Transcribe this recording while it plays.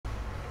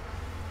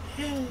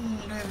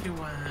Hello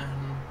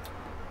everyone,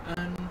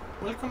 and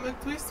welcome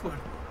back to Eastward.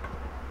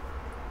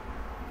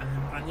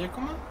 I'm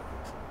Ranjakoma,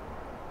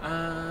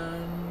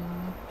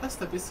 and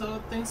last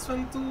episode things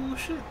went to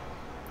shit.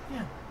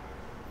 Yeah.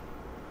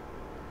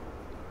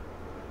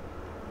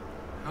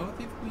 How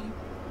did we...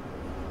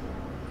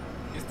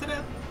 Is there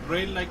a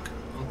rail like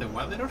on the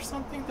water or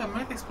something? That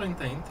might explain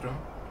the intro.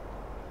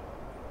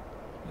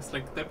 It's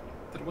like there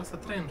was a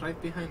train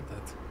right behind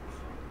that.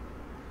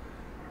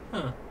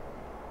 Huh.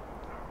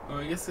 Oh,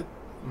 I guess it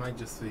might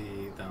just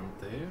be down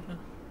there.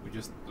 We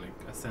just like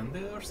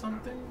ascended or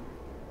something?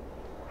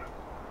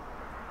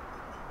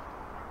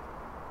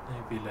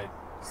 Maybe like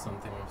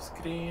something off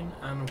screen,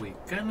 and we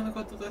cannot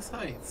go to the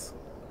sides.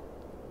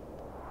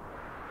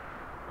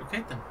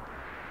 Okay then.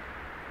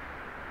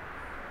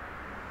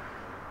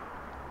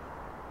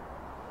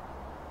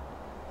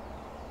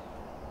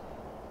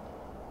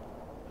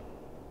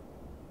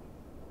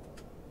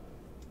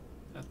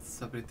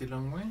 That's a pretty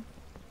long way.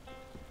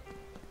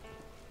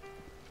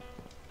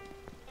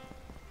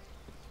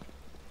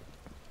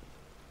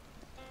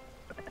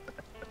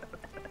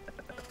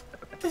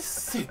 This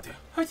city!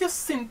 I just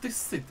seen this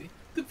city.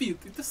 The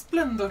beauty, the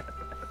splendor.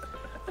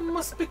 A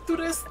most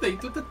picturesque day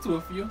to the two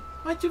of you,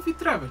 my Juvi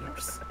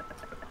travelers.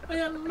 I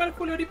am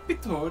Mercury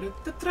Pittore,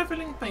 the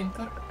traveling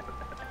painter.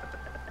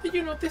 Did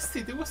you know this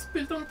city was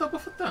built on top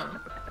of a dam?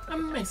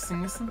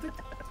 Amazing, isn't it?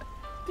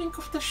 Think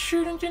of the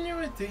sheer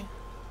ingenuity.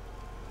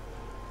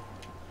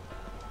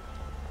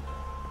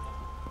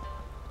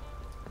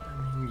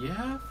 I mean,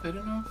 yeah, fair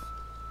enough.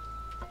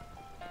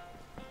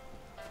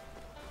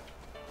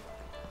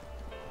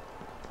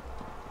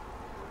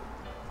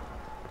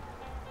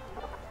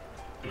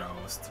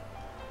 Closed.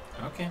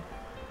 Okay.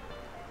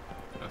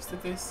 Closed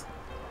it is.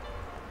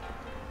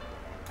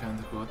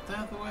 Can't go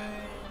that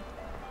way.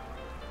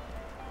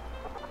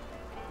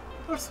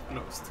 Also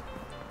closed.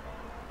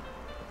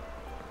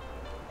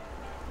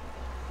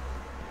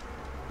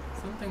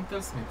 Something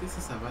tells me this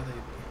is a bad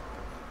idea.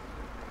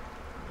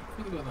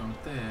 I could go down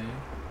there.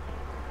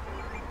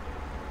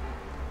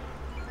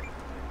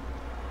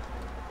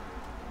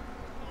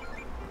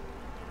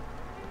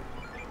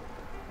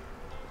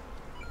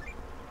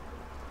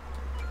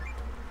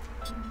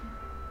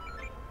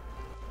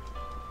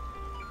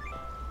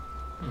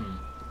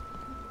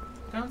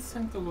 Can't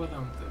seem to go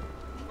down there.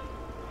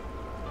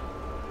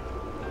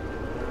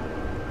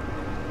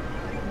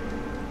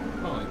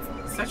 Oh,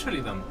 it's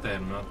actually down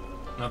there,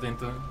 not in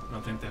the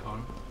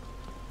hall.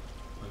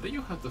 What do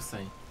you have to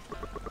say?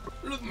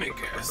 Let me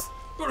guess.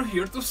 We're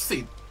here to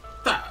see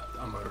that,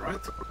 am I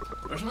right?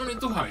 There's no need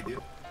to hide it.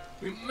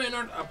 We men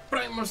are a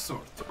primal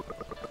sort.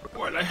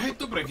 Well, I hate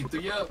to break it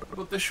to you,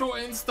 but the show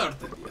ain't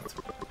started yet.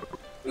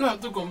 You'll have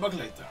to come back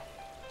later.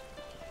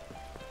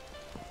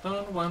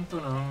 Don't want to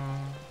know.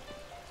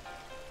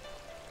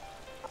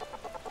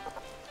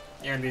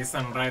 You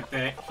listen right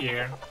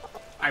here.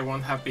 I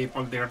won't have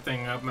people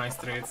dirtying up my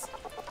streets.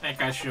 I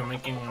catch you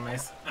making a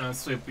mess and I'll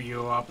sweep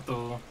you up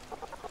too.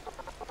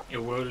 It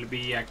will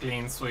be a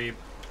clean sweep.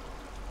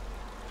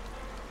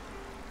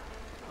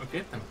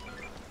 Okay then.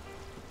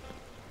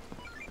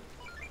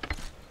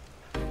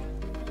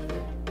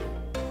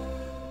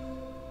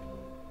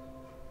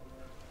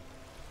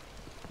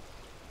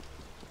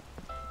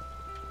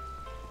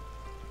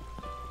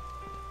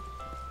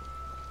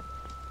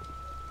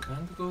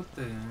 Can't go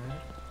there.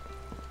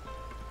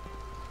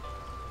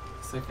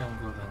 Second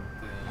go down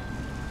there.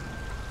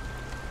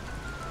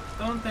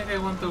 Don't think I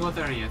want to go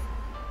there yet.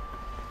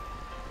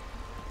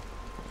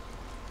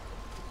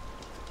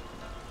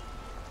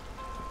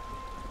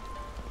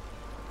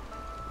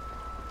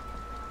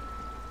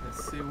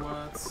 Let's see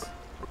what's...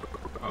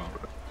 Oh.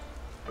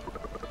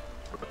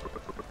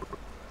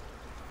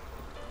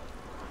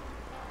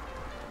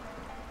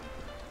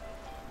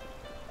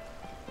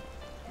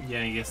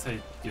 Yeah, I guess I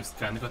just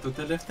can't go to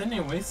the left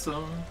anyway,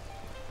 so...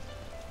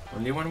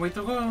 Only one way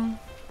to go.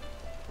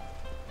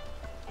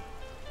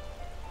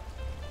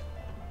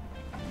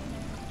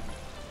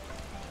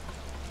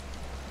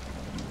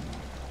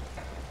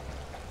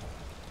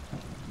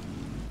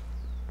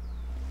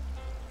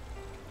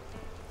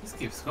 This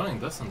keeps going,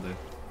 doesn't it?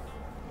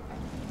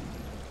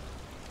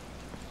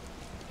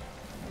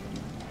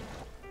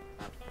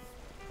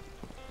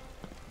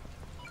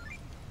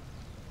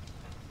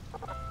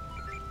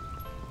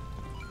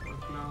 We're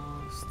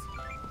closed.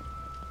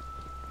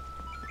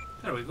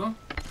 There we go.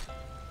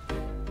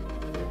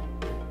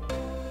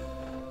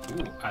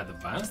 Ooh,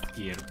 advanced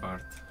gear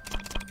part.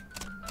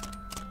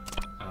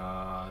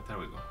 There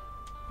we go.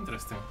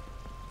 Interesting.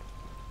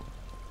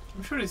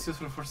 I'm sure it's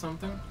useful for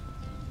something.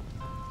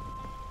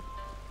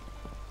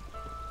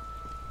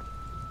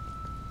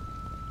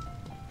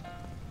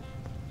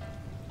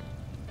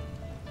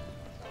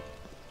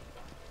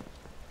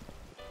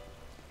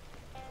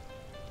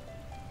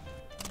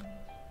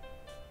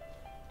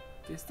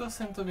 This does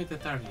seem to be the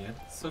target,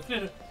 so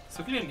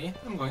clearly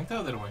I'm going the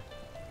other way.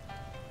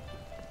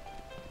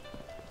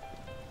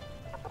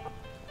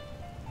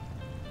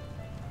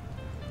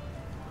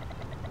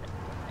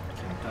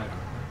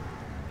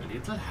 A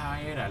little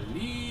higher, a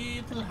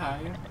little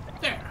higher.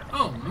 There!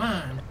 Oh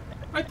man!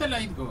 Why did I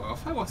let it go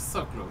off? I was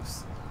so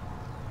close.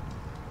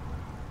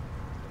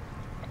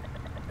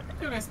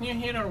 You guys new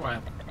here or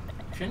what?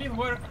 If you need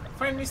work,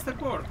 find Mr.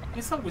 Ward.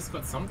 He's always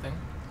got something.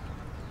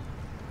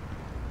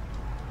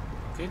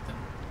 Okay then.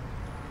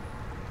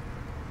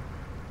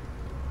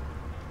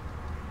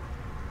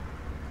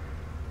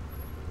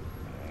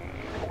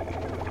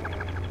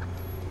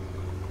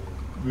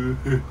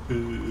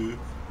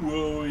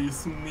 Woe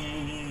is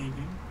me.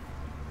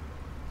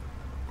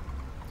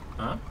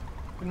 Huh?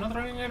 You're not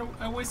running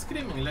away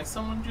screaming like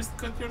someone just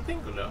cut your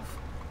dingle off.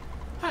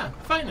 Ah,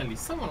 finally,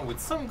 someone with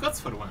some guts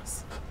for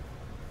once.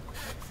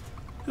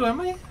 Who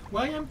am I?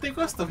 Why, I'm the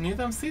ghost of New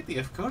Dam City,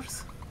 of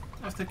course.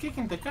 After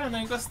kicking the can,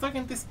 I got stuck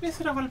in this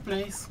miserable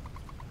place.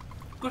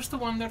 Goes to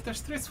wander the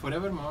streets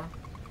forevermore.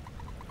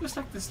 Just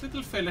like this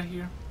little fella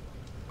here.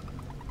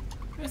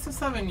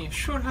 Mrs. Avenue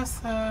sure has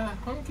a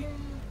honking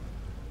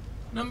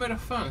number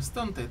of fans,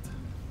 don't it?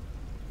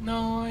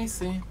 No, I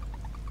see.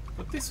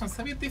 But this one's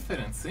a bit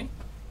different, see?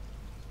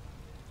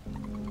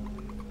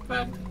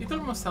 But it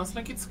almost sounds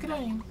like it's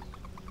crying.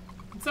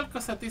 It's all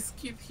cause of this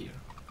kid here.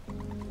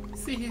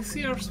 See, his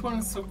ears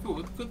weren't so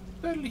good, could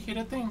barely hear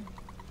a thing.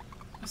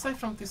 Aside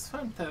from these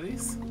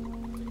fantasies,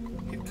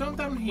 he'd come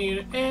down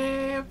here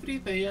every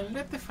day and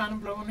let the fan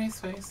blow on his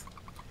face.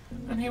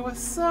 And he was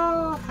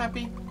so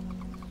happy.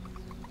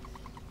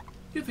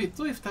 You'd be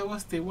too if that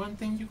was the one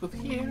thing you could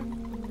hear.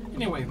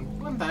 Anyway,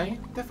 one day,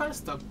 the fan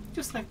stopped,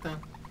 just like that.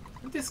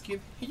 And this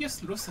kid, he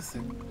just loses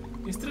it.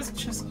 He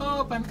stretches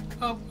up and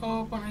up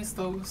on his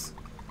toes.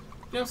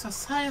 Jumps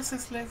as high as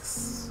his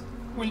legs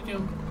will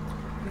jump.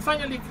 And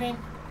finally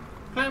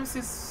climbs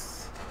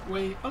his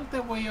way all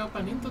the way up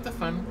and into the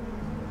fan.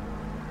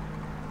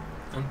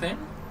 And then?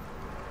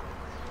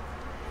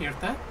 Hear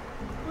that?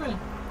 Well,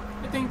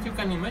 I think you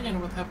can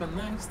imagine what happened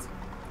next.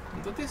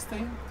 And to this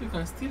day, you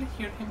can still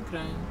hear him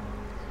crying.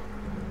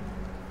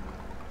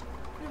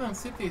 New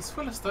City is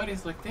full of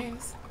stories like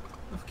this,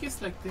 of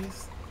kids like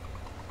this.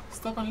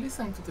 Stop and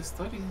listen to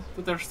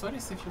their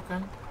stories if you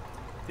can.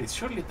 They'd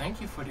surely thank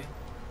you for it.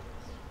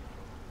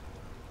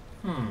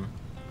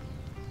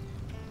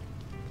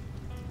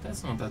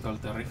 That's not at all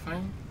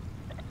terrifying.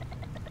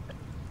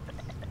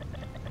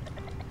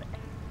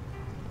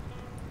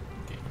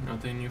 Okay,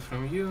 nothing new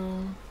from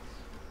you.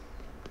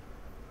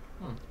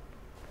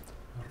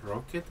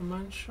 Rocket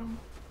Mansion?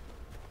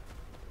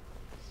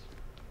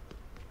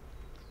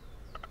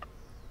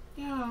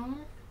 Yeah.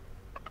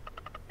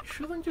 You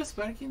shouldn't just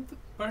barge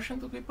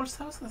into people's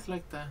houses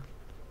like that.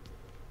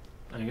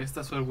 I guess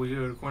that's where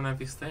we're gonna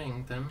be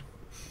staying then.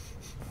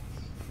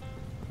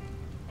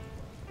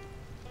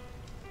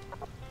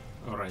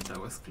 Alright, that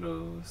was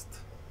closed.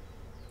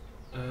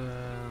 That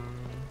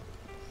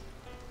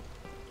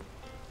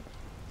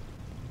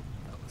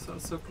was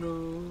also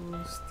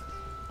closed.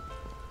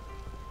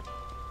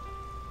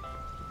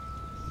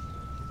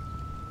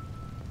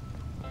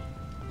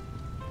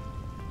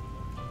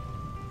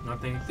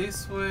 Nothing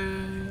this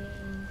way.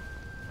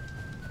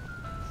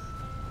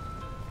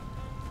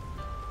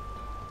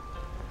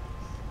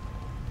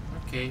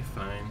 Okay,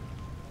 fine.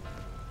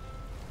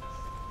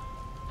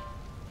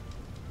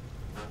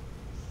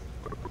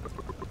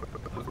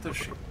 Doctor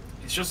ship.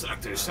 It's just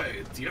like they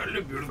say, the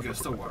early bird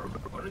gets the worm,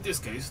 or in this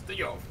case, the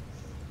job.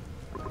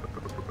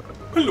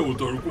 Hello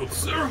there, good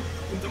sir.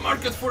 In the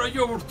market for a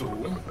job or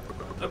two.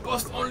 I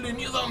post only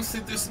New Dam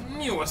City's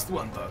newest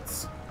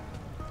wanteds.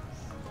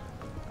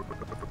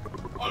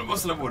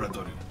 Almost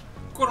laboratory.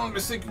 Currently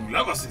seeking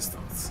lab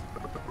assistance.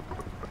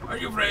 Are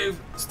you brave,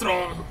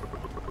 strong,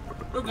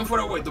 looking for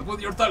a way to put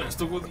your talents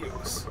to good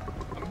use?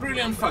 A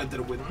brilliant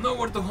fighter with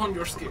nowhere to hone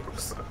your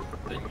skills?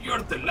 Then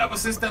you're the lab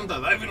assistant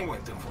that I've been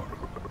waiting for.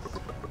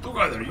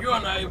 Together, you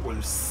and I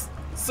will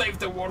save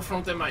the world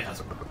from the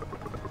miasma.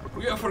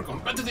 We offer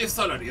competitive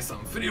salaries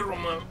and free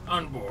room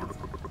on board.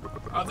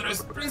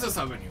 Address Princess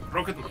Avenue,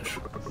 Rocket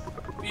Mansion.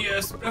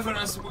 PS,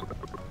 preference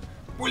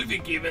will be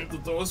given to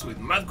those with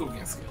mad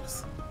cooking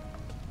skills.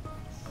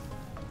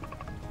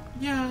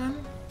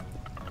 Jan,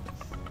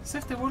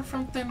 save the world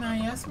from the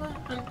miasma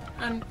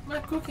and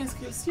mad cooking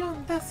skills.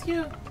 Jan, that's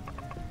you.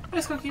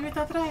 Let's go give it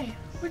a try.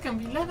 We can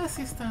be lab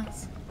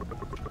assistants.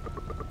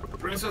 The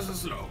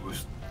Princess's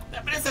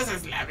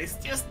Lab is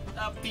just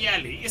up the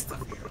alley east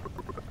of here.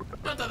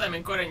 Not that I'm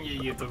encouraging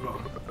you to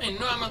go. Ain't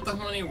no amount of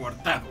money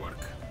worth that work.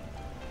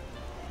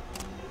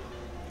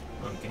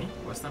 Okay,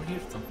 what's down here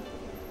too?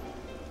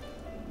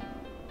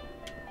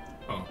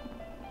 Oh.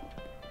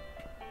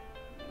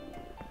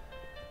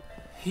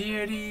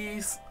 Here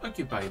is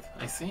occupied,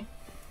 I see.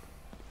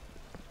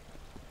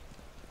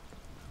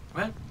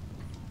 Well,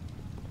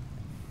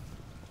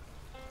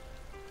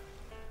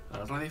 I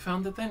already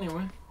found it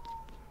anyway.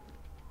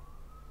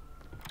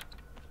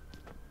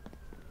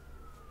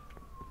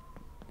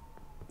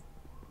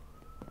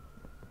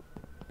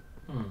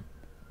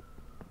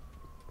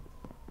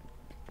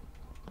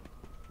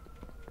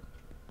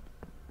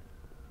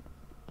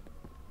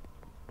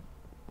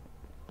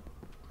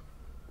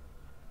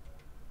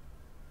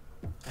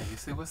 I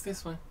guess it was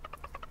this one.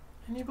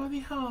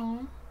 Anybody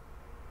home?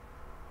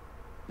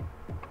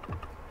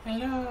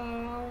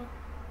 Hello?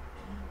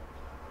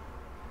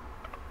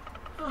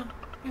 Ah,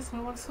 guess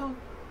no one's home.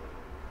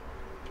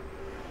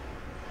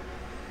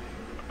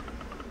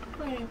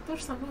 Wait,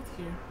 there's a note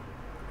here.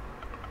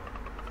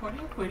 For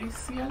inquiry,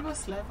 see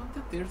Alba's lab on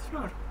the 3rd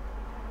floor.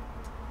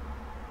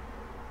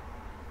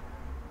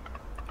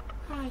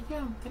 Ah,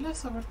 yeah, the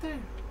lab's over there.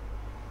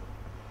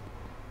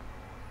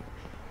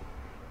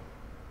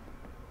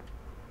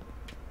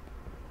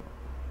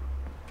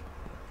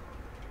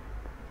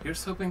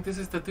 Here's hoping this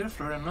is the 3rd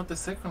floor and not the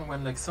 2nd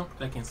one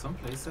like in some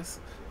places.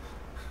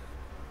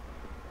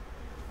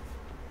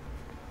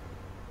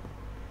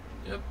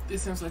 Yep,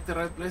 this seems like the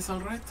right place,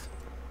 alright.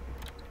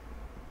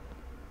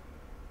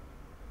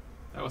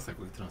 That was a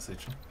quick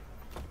transition.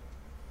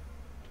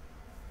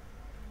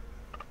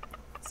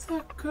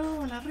 So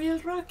cool, a real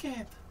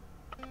rocket!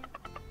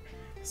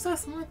 So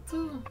smooth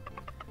too.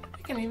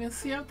 I can even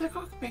see out the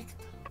cockpit.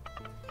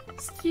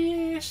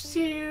 Excuse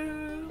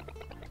you!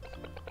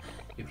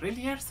 You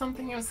really are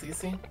something else,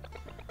 Easy.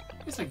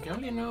 It's like you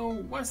only know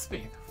one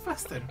speed,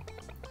 faster.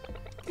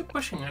 Keep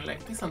pushing it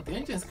like this and the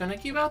engine's gonna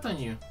give out on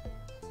you.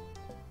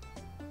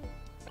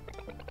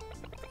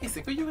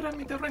 Easy, could you grab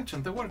me the wrench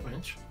on the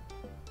workbench?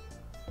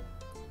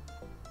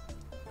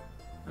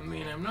 I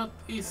mean, I'm not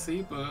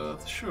Easy,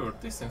 but sure,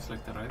 this seems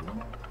like the right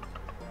one.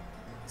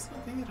 It's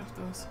not either of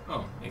those.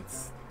 Oh,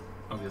 it's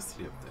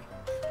obviously up there.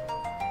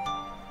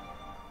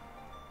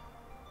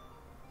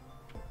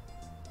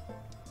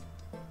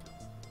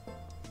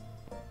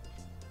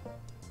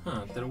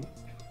 Huh, there...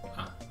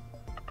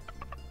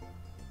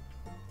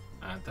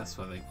 that's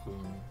what I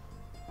could...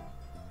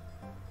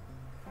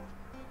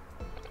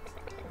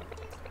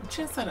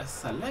 Chains are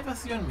as alive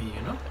as you and me,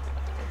 you know?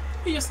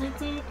 You just need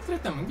to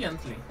treat them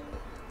gently.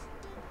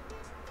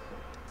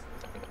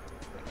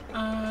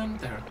 And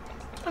there.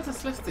 All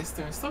that's left is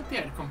to install the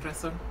air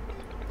compressor.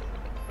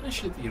 And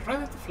should be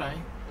ready to fly.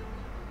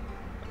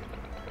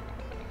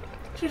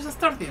 Here's a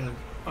sturdy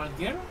old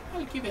girl.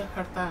 I'll give you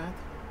her that.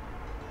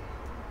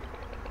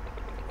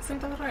 Isn't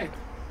that right?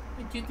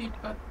 A cutie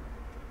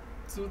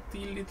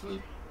patootie little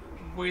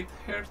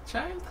white-haired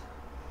child?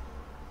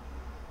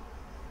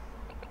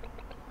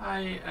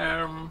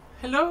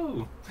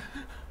 Hello!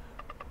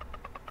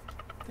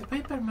 The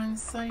paperman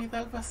inside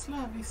Alba's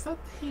lab is not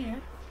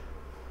here.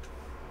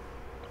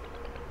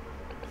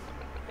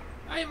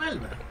 I'm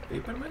Alba,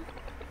 paperman.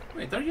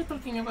 Wait, are you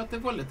talking about the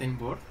bulletin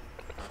board?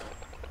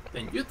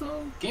 Then you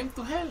two came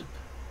to help.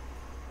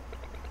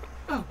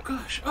 Oh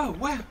gosh, oh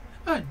wow,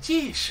 oh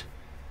jeez.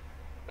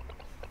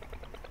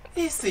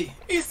 Easy,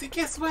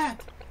 guess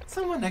what?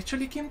 Someone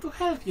actually came to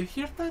help, you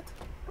hear that?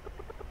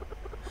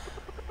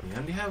 We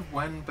only have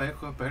one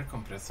backup air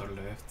compressor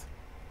left.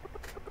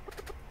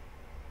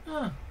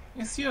 Ah,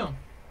 it's you.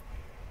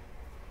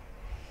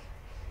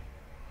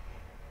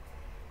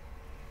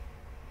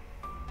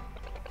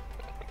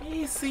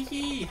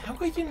 Easy, how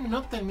could you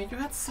not tell me you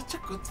had such a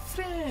good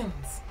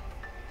friends?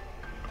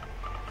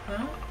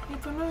 Huh? You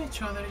don't know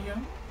each other,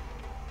 John?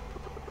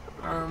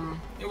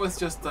 It was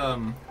just,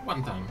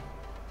 one time.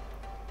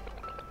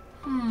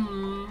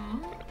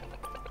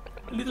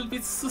 A little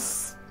bit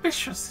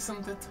suspicious,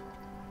 isn't it?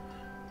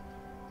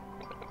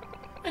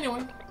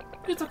 Anyway,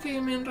 you took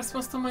him in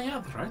response to my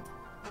ad, right?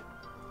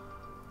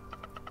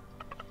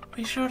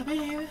 We sure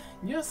did.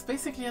 Just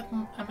basically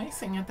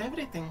amazing at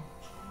everything.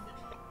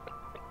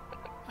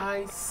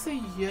 I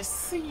see.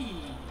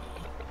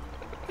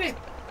 Great,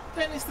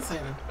 then it's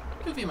decided.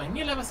 You'll be my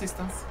new lab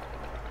assistant.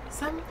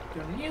 Sam,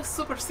 your new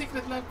super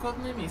secret lab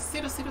codename is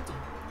 002.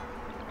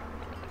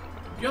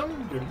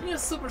 John, your new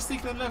super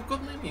secret lab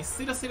codename is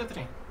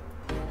 003.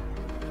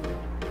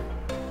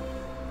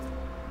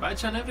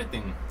 Badge and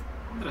everything.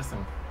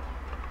 Interesting.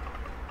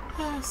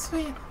 Ah,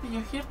 sweet. Did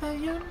you hear that,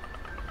 John?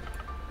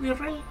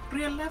 We're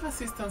real lab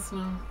assistants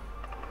now.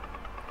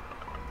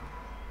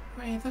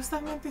 Wait, does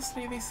that mean this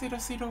lady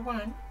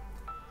 001?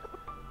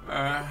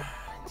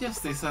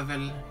 Just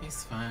Isabel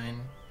is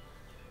fine.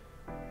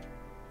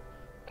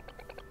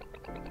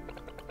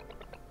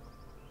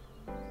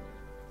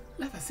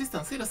 Lab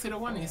Assistant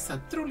 001 is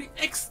a truly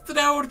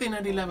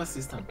extraordinary lab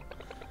assistant.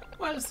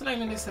 Well,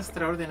 slightly less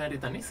extraordinary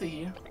than Easy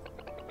here.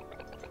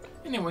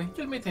 Anyway,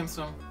 you'll meet him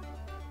soon.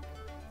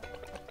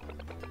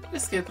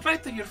 Let's get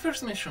right to your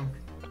first mission.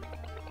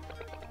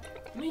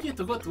 I need you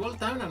to go to Old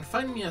Town and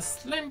find me a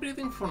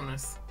slime-breathing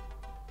furnace.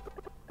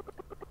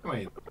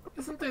 Wait,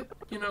 isn't it,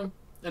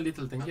 a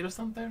little dangerous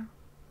down there?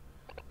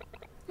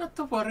 Not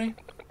to worry.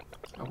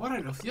 A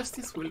warrior of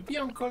justice will be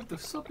on call to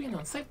swoop in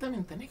and save them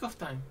in the nick of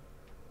time.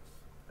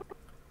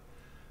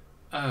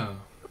 Oh,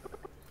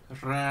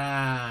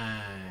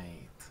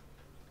 right.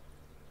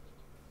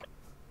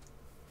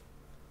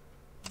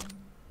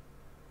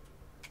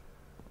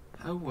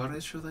 How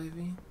worried should I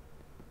be?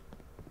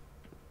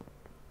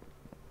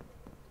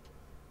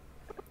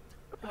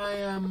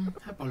 I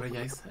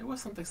apologize. I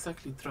wasn't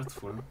exactly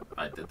truthful.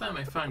 By the time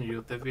I found you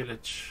at the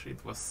village,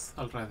 it was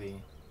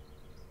already...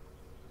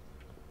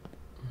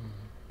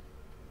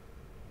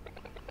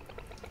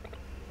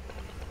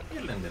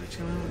 You'll learn the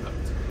achievement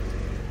unlocked.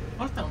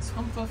 Old Town's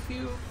home to a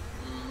few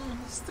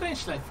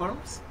strange life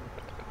forms.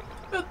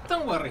 But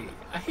don't worry,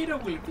 a hero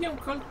will be on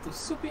call to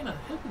swoop in and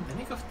help in the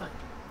nick of time.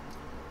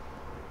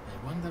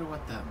 I wonder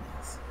what that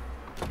means.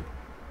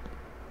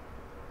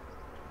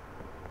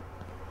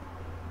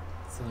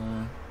 So,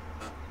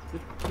 it's a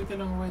pretty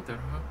long way there,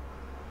 huh?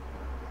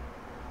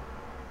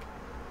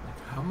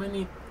 Like, how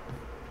many?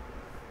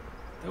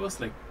 That was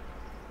like.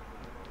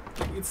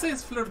 It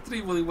says floor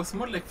 3, but it was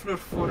more like floor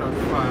 4 or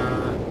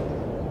 5.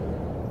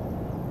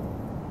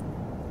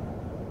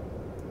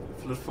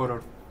 Floor 4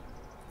 or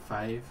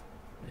 5,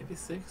 maybe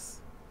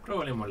 6.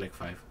 Probably more like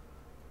 5.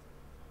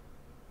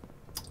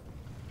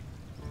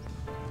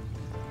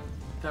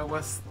 That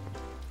was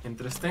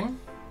interesting.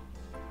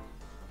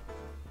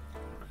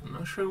 I'm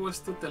not sure what's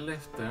to the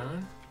left there,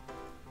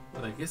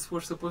 but I guess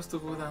we're supposed to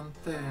go down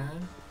there.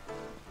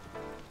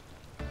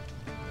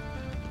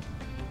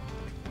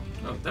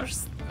 Oh,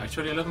 there's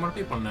actually a lot more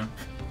people now.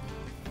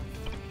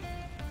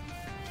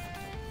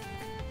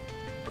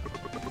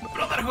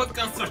 Brotherhood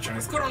Construction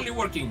is currently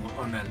working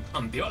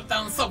on the Old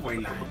Town subway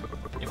line.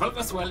 If all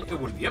goes well, it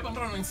will be up and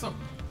running soon.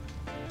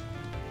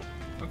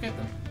 Okay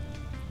then.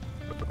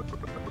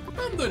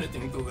 Don't do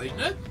anything today,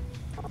 Ned.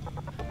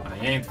 I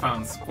ain't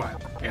found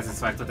squat. Guess it's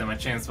 5 to them a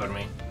chance for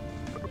me.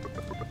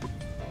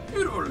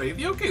 Your old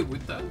lady okay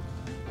with that?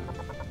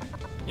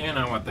 You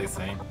know what they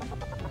say.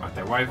 What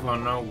the wife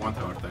won't know won't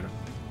hurt her.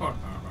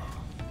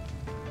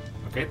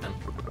 Okay then.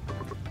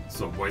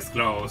 Subway's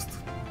closed.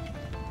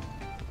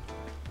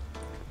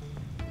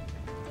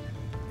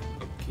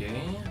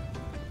 Okay.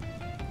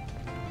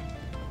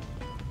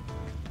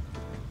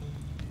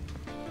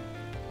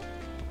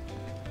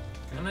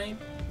 Can I?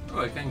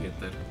 Oh, I can get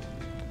there.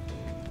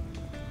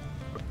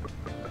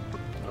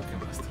 Okay,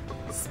 master.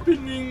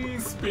 Spinning,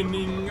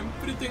 spinning,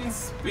 everything's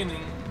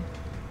spinning.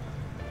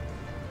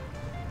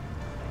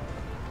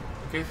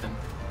 Okay then.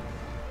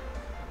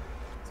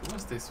 So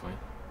what's this way?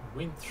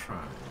 Wind Shrine.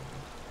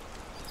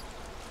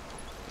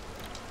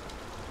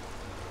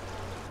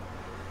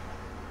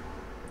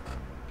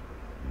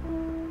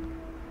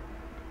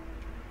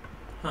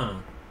 Huh.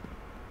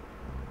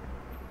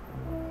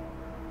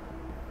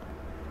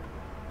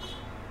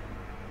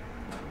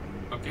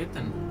 Okay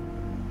then.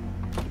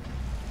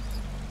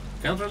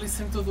 Can't really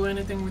seem to do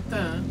anything with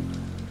that.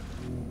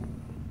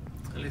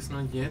 At least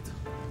not yet.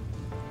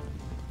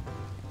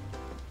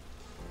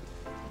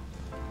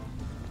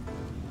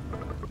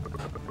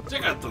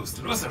 Check out those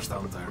losers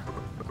down there.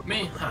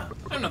 Me? Huh?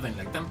 I'm nothing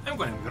like them. I'm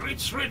going to be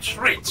rich, rich,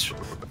 rich.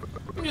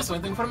 I'm just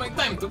waiting for my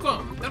time to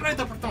come. The right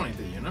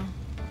opportunity, you know?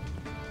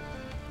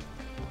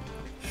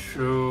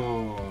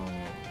 Sure.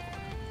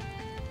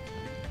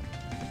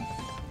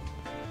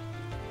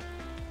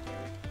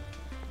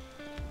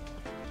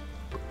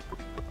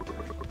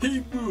 Hey,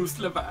 Bruce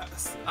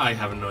Lavas. I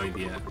have no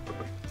idea.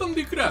 Don't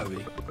be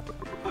crabby.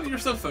 Have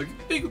yourself a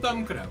big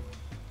dumb crab.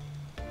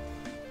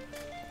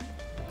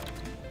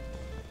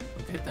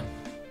 Okay then.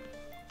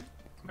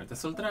 Might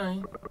as well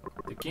try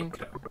the king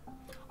crab.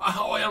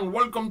 Ahoy and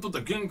welcome to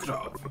the king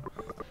crab.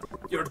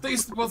 Your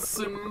taste buds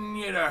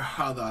never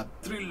had a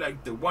thrill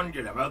like the one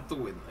you're about to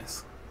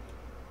witness.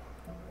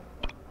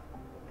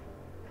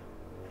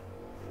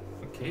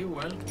 Okay,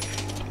 well,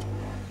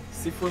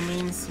 seafood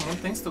means more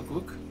things to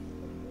cook.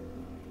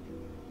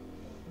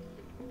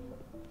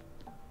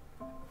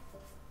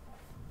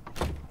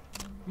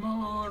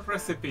 More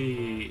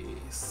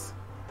recipes.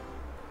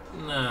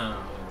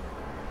 Now,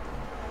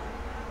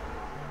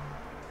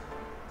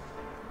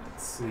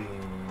 let's see.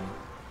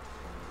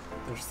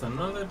 There's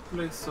another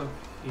place up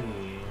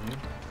here.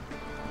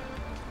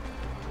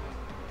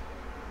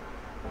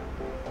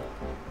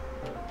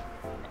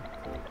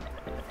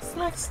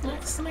 Snacks,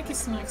 snacks, snacky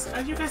snacks.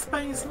 Are you guys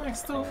buying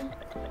snacks too?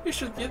 You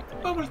should get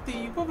bubble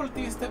tea. Bubble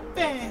tea is the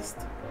best.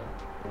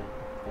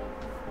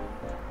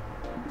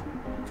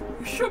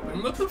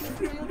 Shopping at the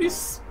friendly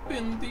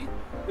Spendy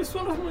is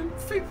one of my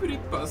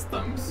favorite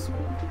pastimes.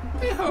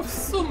 They have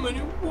so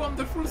many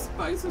wonderful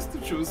spices to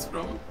choose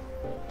from.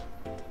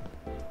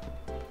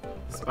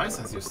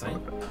 Spices, you say?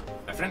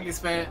 A friendly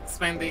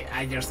Spendy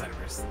at your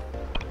service.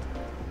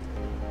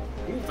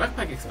 Ooh,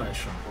 backpack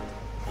expansion.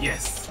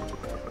 Yes.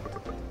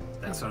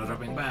 Thanks for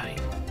dropping by.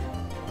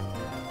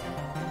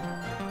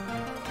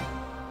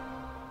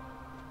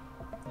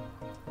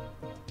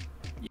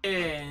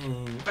 Yay!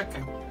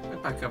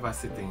 Backpack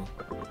capacity.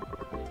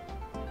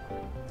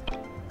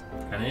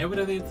 Can I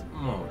upgrade it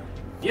more?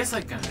 Yes,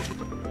 I can.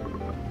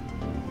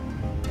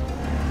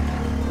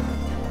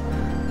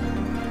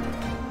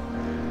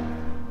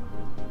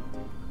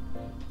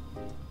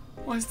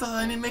 Why is that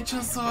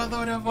animation so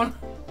adorable?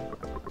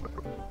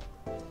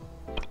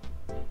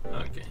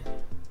 Okay.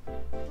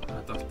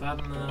 Out of that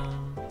now.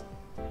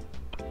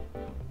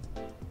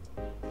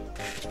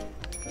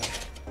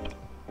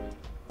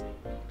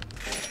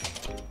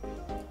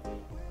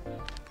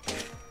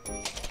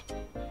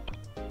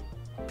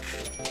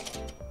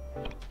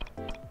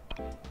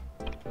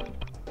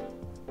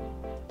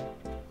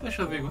 That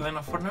should be good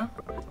enough for now.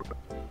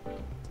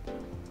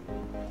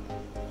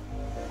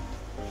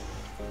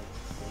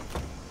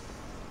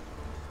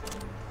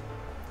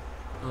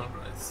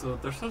 Alright, so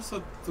there's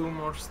also 2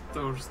 more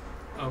stores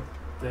up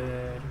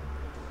there.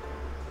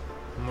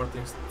 More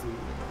things to...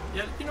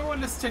 Yeah, you know what,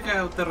 let's check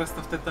out the rest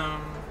of the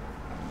town.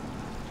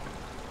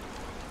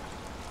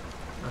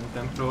 And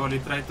then probably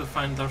try to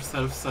find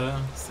ourselves a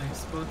safe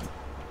spot.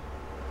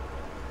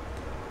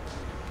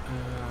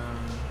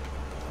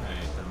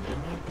 Wait a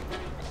minute.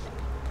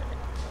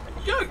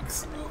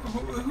 Yikes!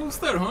 Who's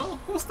there, huh?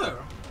 Who's there?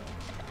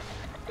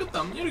 You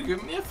damn near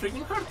gave me a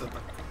freaking heart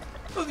attack.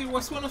 Thought it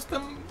was one of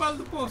them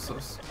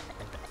baldosos.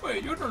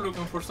 Wait, you're not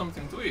looking for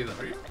something to eat,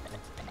 are you?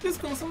 This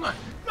gun's mine.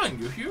 Mind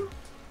you here?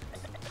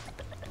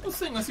 Well,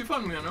 seeing as you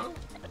found me, you know?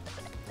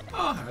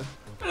 I'll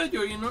let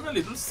you in on a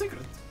little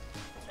secret.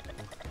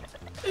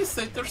 They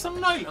say there's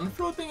an island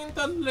floating in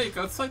that lake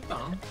outside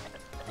town.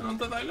 And on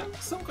that island,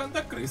 some kind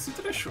of crazy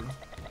treasure.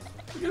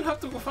 You'll have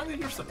to go find it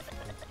yourself.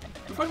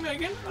 To find me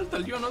again, I'll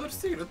tell you another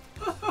secret.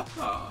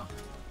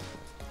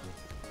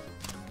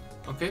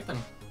 Okay then.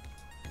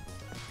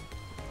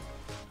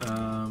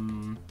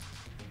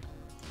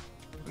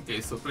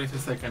 Okay, so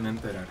places I can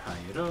enter are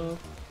higher up.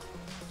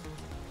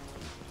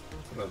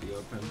 Radio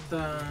open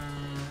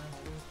time.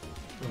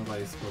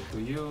 Nobody spoke to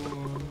you.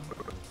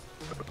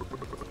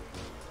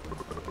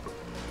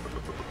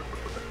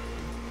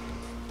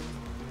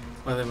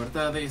 But de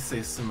verdad this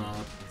is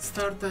not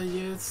started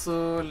yet,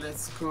 so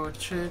let's go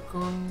check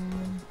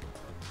on...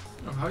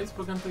 No, have I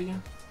spoken to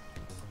you?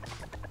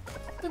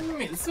 The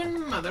mill's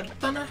been mother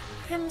than a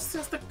hen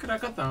since the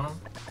crack of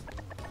dawn.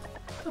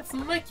 That's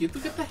my cue to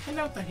get the hell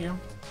out of here.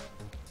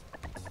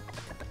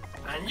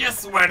 And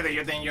just where do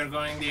you think you're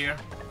going, dear?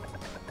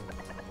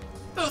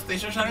 Those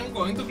dishes aren't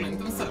going to clean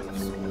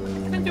themselves.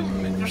 Can't you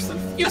make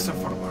yourself useful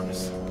for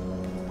once?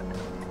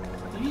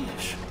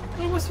 Yeesh,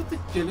 always with the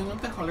yelling and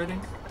the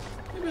hollering.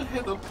 Maybe I'll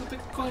head up to the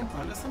coin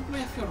palace and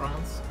play a few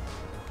rounds.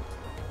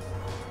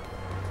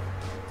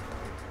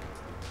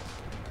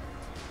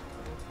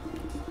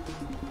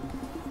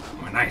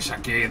 When I was a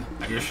kid,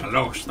 I used to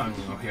love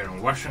standing out here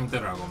and watching the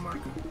dragon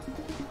market.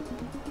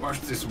 What's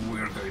this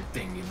weird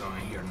thingy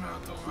doing here now,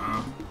 though,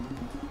 huh?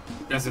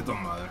 Guess it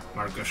don't matter.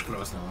 Market's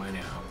closed now,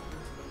 anyhow.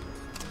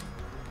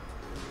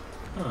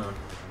 Huh.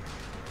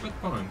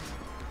 Good point.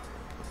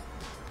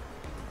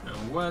 Now,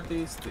 what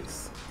is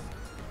this?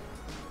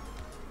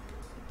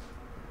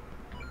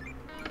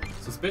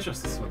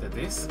 Suspicious is what it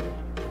is.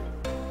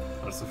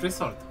 Also free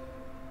salt.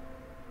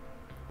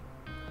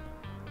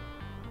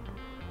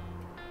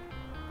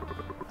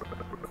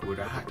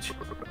 Kurahachi.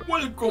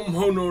 Welcome,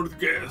 honored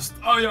guest.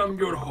 I am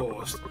your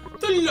host,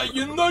 the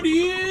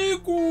legendary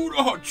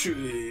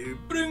Kurahachi,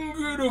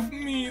 bringer of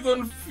meat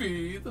and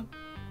feed.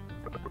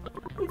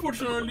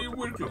 Unfortunately,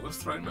 we're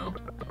closed right now.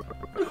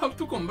 You'll have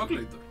to come back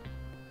later.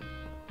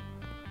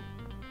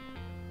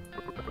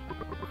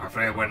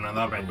 Afraid we're not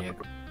open yet.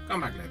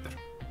 Come back later.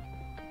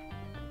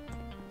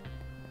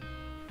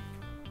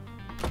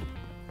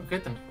 Okay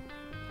then.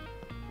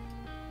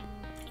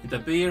 It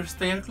appears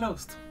they are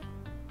closed.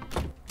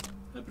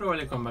 I'll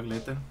probably come back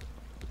later.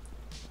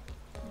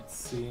 Let's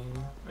see.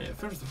 Oh, yeah,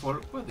 first of all,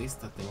 what is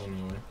that thing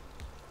anyway?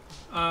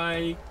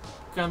 I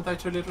can't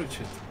actually reach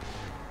it.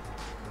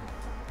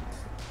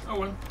 Oh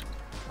well,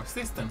 what's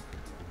this then?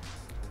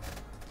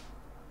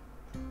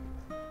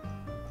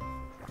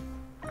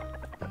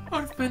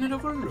 Our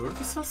venerable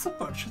lord is also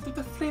partial to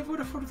the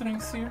flavor of our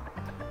drinks here.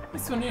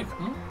 It's unique,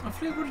 hmm? A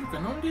flavor you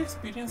can only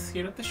experience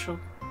here at the shop.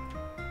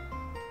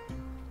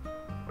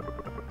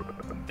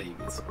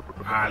 Davis.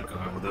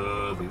 Alcohol,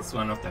 dude, it's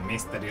one of the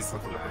mysteries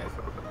of life.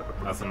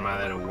 Doesn't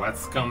matter what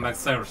scumbag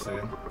serves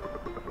it,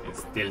 it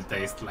still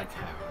tastes like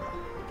heaven.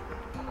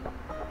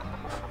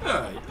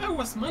 Hey, I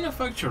was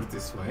manufactured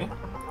this way.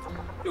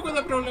 You got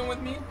a problem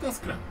with me? Then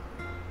scram.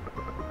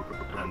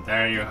 And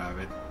there you have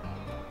it.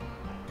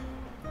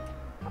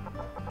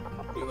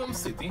 New Dome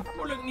City,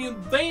 more like New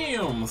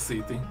Damn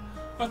City,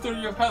 after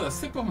you've had a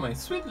sip of my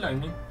sweet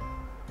lightning.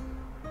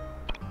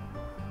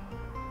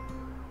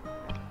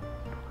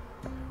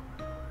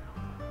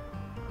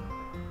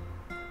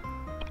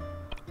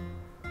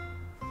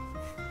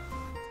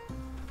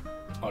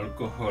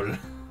 Alcohol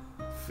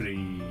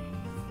free.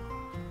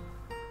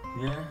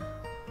 Yeah.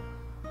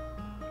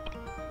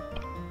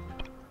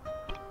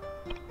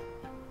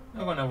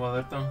 Not gonna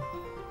bother them.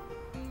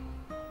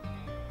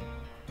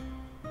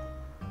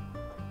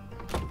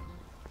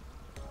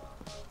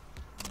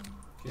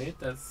 Okay,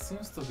 that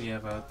seems to be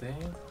about it.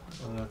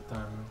 Other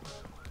than,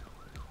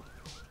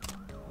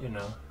 you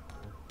know,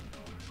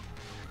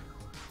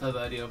 that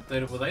area up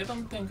there, but I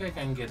don't think I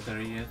can get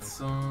there yet,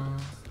 so...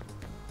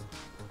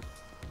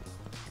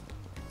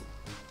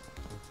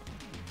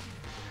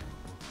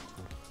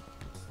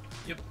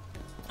 Yep,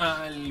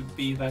 I'll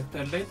be back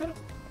there later.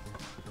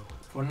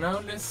 For now,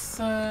 let's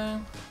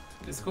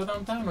go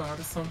downtown or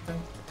something.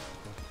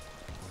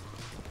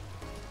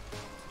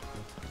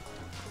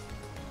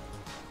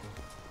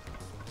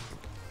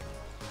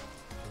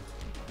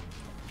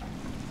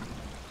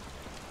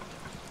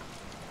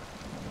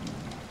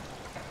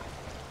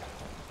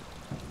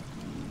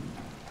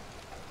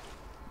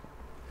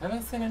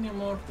 Haven't seen any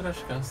more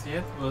trash cans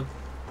yet, but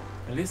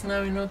at least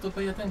now we know to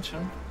pay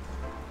attention.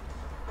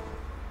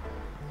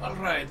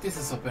 Alright, this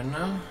is open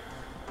now.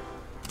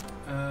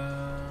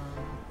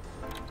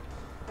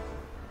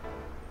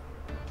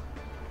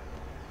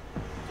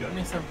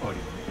 Johnny's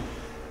Emporium.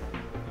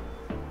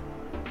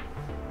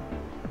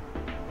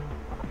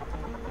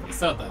 You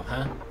saw that,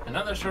 huh?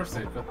 Another short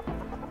circuit.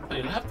 So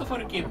you'll have to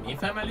forgive me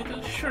if I'm a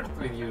little short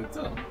with you,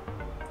 too.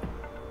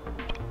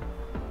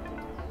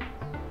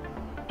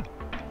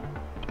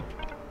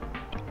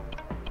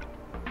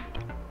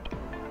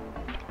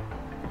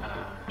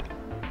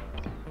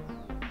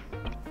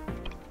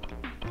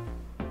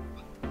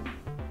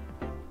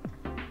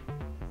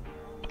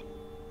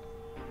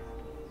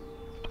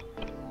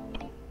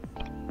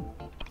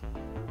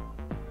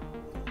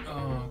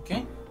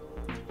 Okay.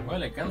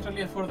 Well, I can't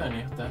really afford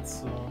any of that,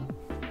 so...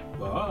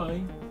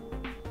 Bye!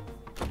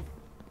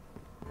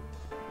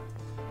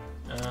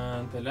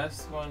 And the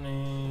last one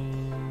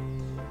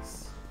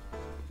is...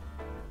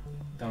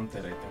 down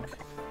there, I think.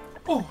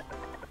 Oh!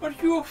 Are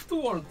you off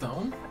to Old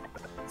Town?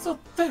 So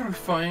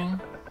terrifying!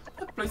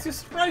 That place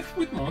is rife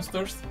with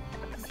monsters.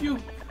 With you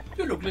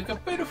look like a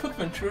pair of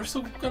adventurers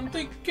who can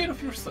take care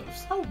of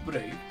yourselves. How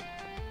brave!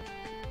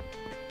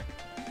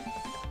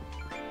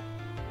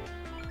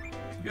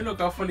 You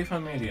look awfully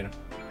familiar.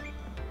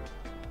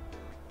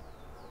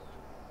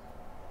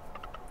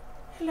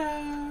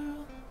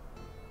 Hello.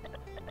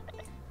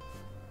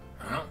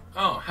 Huh?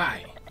 Oh,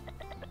 hi.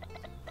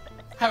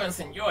 Haven't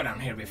seen you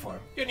around here before.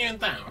 You're new in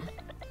town.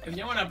 If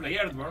you wanna play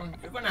Earthborn,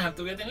 you're gonna have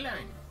to get in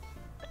line.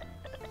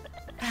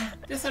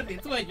 These are the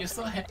two I just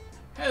saw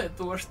headed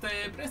towards the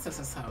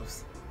princess's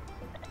house.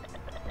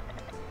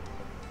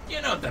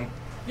 You know them,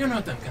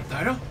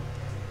 Kentaro?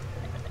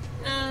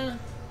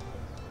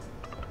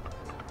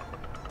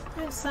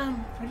 Hi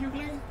Sam, are you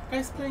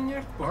guys playing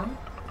Earthborn?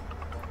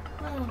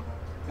 Well,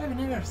 I've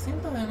never seen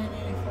that enemy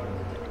before.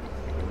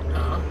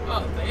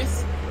 Oh,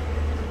 this?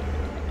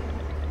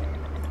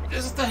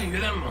 This is the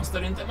hidden monster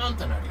in the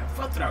mountain area,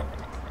 Potcrock.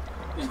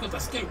 He's got a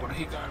skill where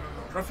he can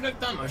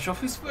reflect damage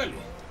off his belly.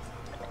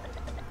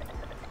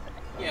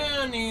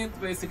 You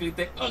need basically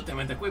the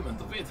ultimate equipment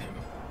to beat him.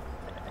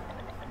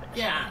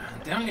 Yeah,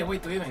 the only way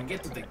to even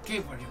get to the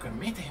cave where you can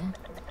meet him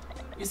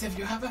is if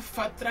you have a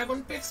fat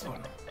dragon Pixpil.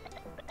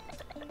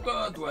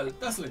 But, well,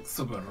 that's like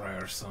super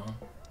rare, so...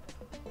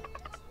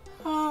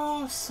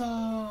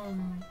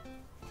 Awesome!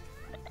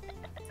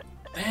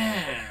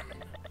 Damn!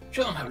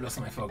 Shouldn't have lost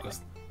my focus.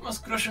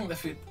 Most crushing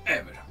defeat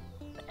ever.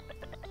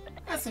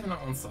 As if no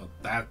one saw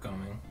that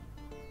coming.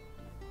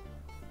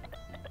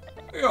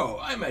 Yo,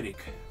 I'm Eric.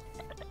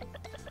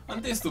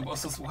 And these two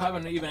bosses who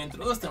haven't even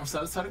introduced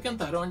themselves are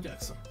Kentaro and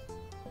Jackson.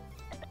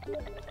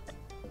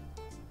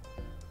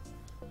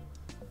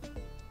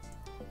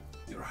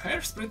 Your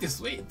hair's pretty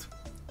sweet.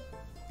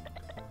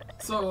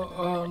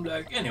 So,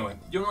 like, anyway,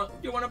 you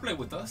wanna play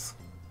with us?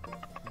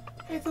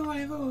 I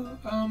do.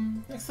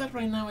 Except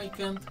right now I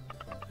can't.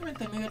 I'm in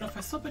the middle of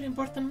a super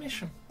important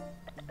mission.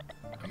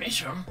 A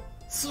mission?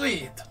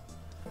 Sweet!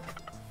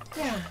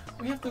 Yeah,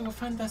 we have to go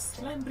find a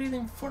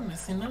slime-breathing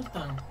furnace in Old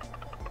Town.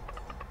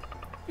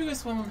 You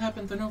guys won't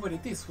happen to know where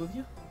it is, would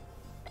you?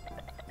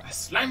 A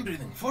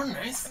slime-breathing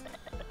furnace?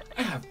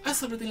 I have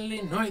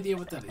absolutely no idea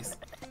what that is,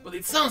 but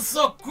it sounds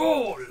so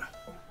cool!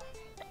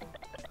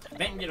 A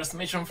dangerous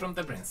mission from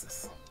the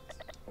princess.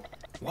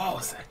 Wow,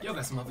 you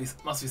guys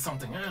must be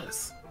something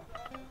else.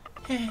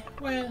 Hey,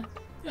 well,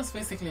 just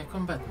basically a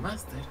combat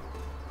master.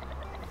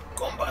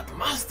 Combat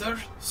master?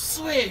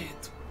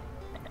 Sweet!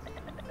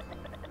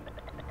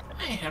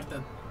 I heard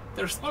that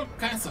there's all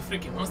kinds of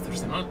freaky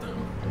monsters in Old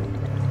Town.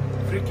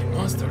 Freaky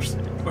monsters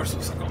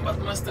versus a combat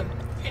master?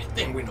 I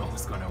think we know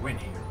who's gonna win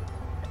here.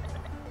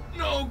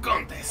 No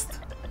contest!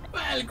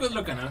 Well, good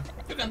luck, Anna.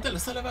 You can tell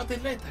us all about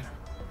it later.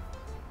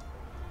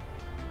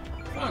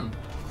 Fun.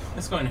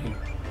 Let's go in here.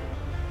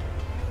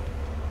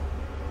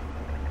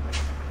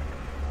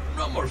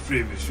 No more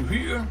freebies, you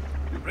hear?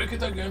 You break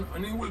it again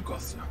and it will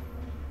cost you.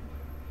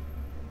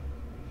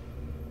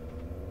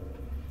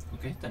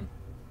 Okay then.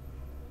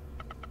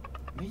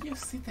 Did you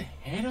see the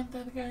hair on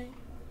that guy?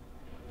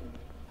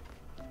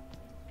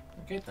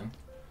 Okay then.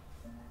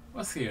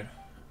 What's here?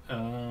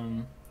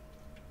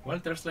 Well,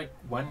 there's like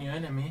one new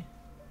enemy.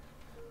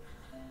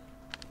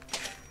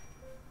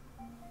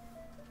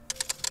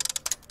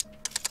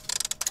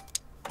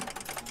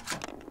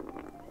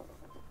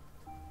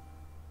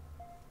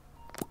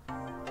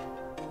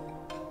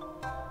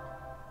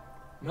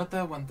 Not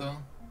that one though.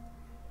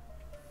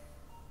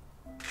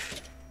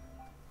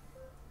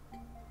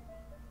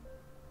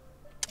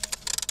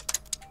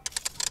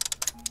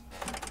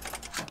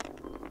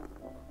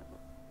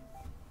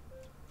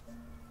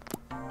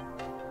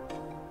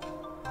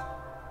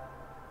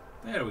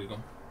 There we go.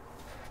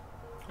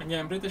 And yeah,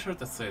 I'm pretty sure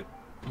that's it.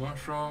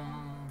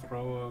 Mushroom,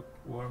 frog,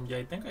 worm. Yeah,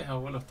 I think I have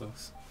all of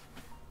those.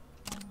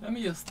 Let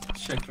me just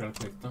check real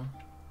quick though.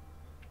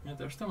 Yeah,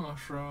 there's the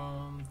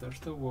mushroom, there's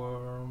the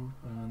worm,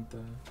 and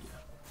yeah.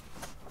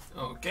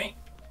 Okay.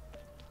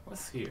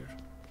 What's here?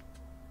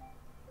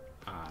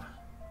 Ah.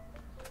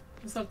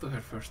 Let's talk to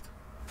her first.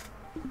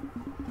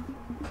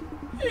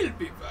 He'll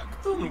be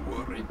back, don't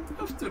worry.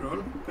 After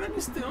all,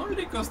 Granny's the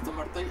only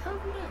customer they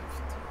have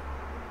left.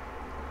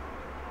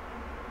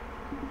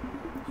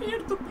 Here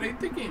to play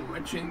the game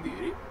machine,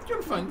 dearie.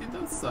 You'll find it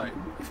outside.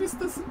 If it's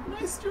this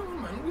nice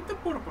young man with the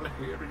purple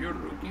hair you're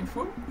looking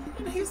for,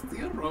 and he's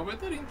the robot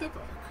there in the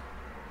back.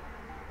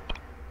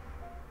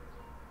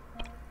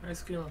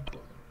 Ice cream and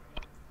pudding.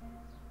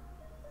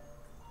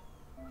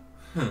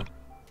 Huh.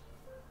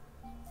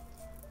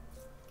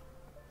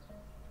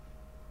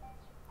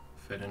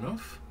 Fair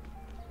enough.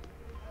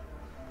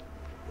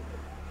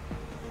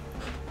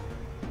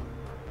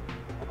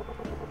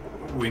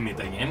 We meet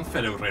again,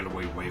 fellow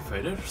railway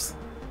wayfarers.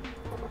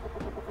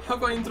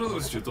 Have I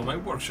introduced you to my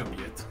workshop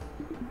yet?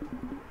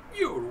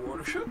 Your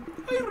workshop?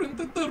 I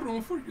rented the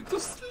room for you to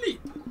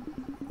sleep.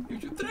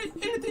 If you try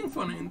anything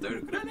funny in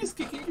there, Granny's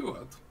kicking you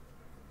out.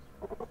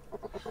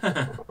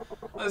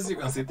 As you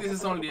can see, this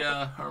is only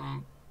a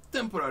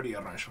temporary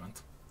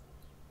arrangement.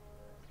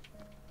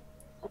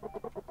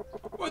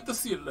 Quite a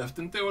seal left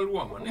in the old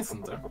woman,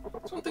 isn't there?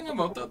 Something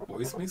about that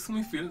voice makes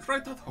me feel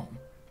right at home.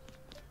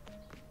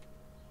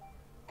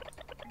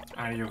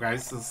 Are you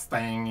guys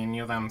staying in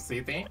New Dam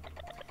City?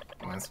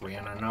 Once we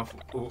earn enough,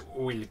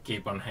 we'll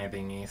keep on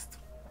heading east.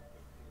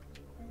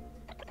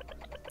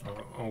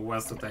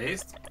 West to the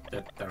east?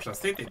 There's a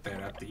city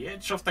there at the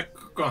edge of the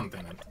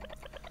continent.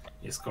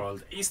 It's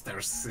called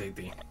Easter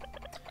City.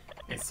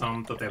 It's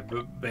home to the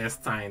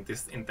best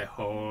scientists in the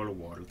whole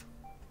world.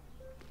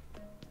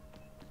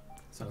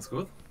 Sounds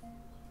good.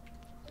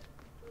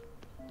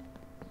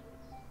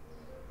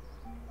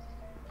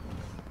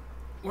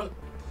 Well,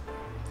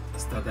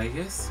 is that, I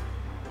guess?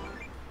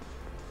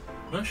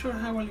 Not sure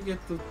how I'll get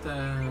to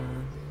the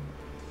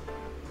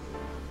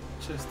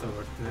chest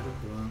over there,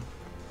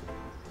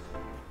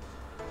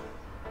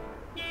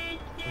 but...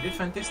 Did you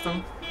find this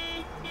stone?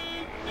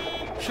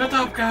 Shut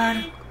up,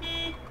 guard!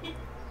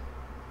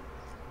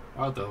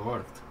 Oh, that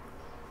worked.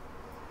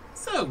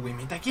 So, we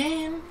meet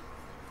again!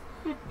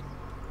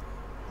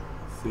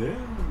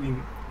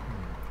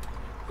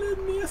 Let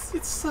me ask you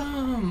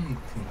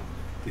something.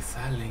 This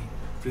alley,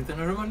 pretty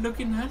normal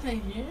looking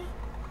alley, yeah?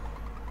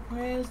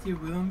 Well, you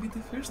wouldn't be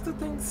the first to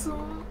think so.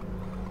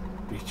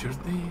 Picture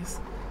this.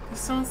 The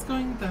sun's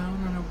going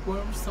down on a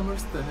warm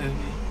summer's day.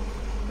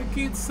 A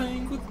kid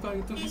saying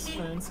goodbye to his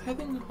friends,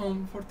 heading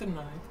home for the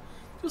night,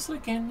 just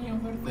like any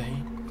other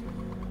day.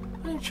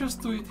 Anxious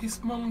to eat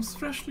his mom's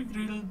freshly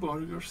grilled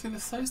burgers, he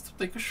decides to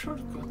take a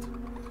shortcut.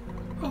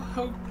 Oh,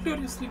 how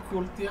gloriously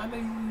cold the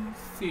alley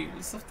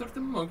feels after the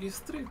muggy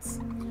streets.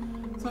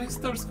 So he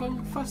starts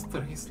going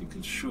faster, his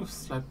little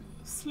shoes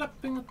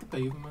slapping at the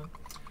pavement.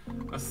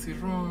 As he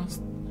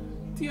runs,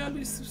 the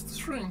alley seems to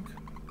shrink,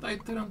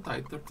 tighter and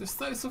tighter. The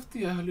sides of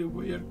the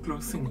alleyway are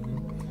closing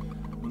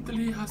in, until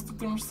he has to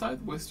turn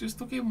sideways just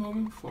to keep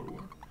moving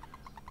forward.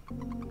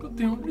 But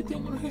the only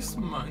thing on his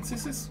mind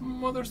is his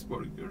mother's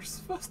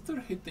burgers. Faster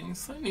he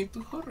thinks, I need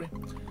to hurry.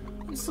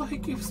 And so he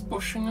keeps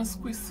pushing and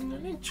squeezing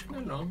and inching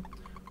along,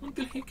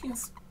 until he can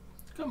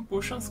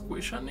push and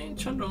squish an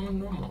inch along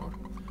no more.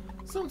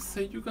 Some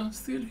say you can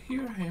still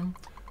hear him,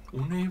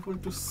 unable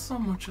to so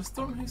much as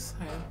turn his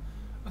head,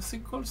 as he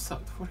calls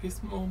out for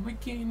his mom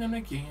again and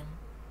again.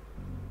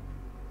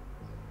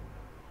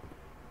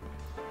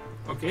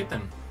 Okay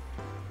then.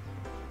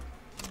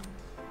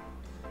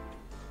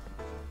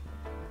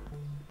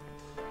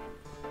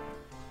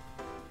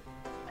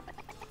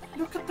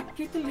 Look at the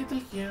pretty little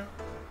hair.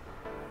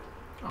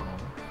 Oh,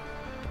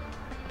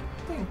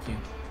 thank you.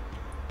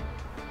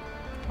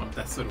 Well,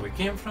 that's where we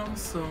came from,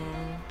 so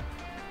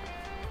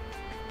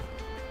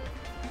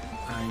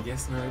I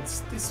guess now it's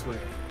this way.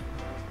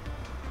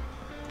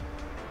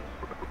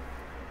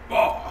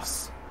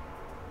 Boss!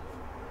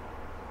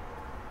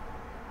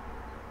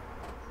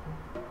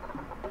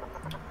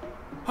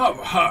 Have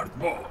a heart,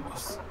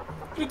 boss.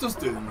 You just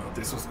didn't know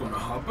this was gonna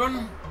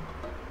happen.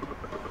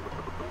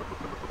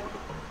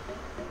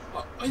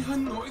 I had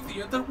no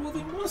idea there were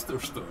the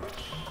monsters there.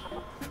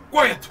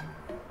 Quiet!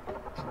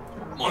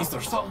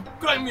 Monsters, huh?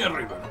 Cry me a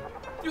river.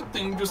 You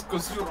think just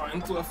cause you run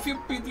into a few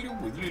piddly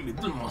widdly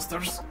little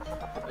monsters,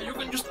 you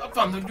can just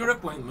abandon your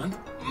equipment,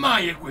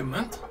 my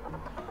equipment?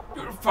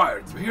 You're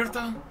fired, you hear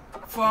that?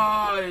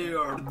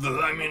 Fired!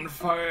 I mean,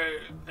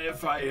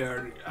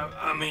 fired.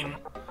 I mean,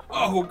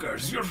 oh, who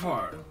cares? You're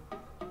fired.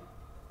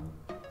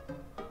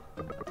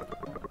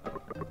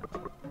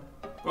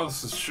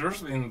 Boss has sure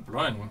been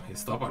blowing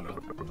his top a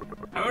lot,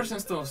 ever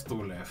since those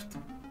two left.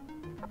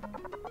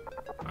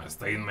 A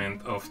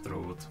statement of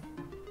truth.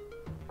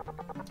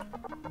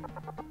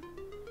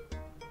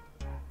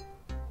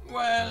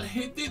 Well,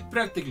 he did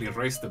practically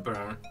raise the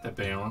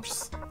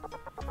bears.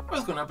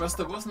 Was gonna pass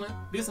the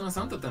business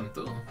onto them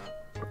too.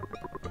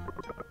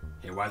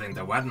 He wasn't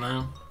a what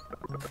now?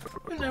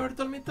 You never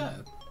told me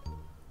that.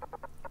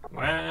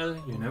 Well,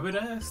 you never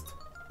asked.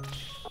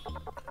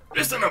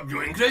 Listen up,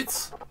 you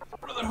ingrates!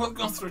 Brotherhood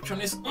construction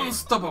is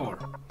unstoppable,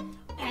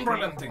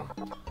 unrelenting,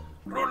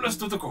 ruthless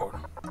to the core.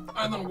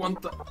 I don't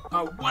want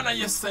a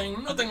one-eye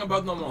saying nothing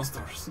about no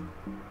monsters.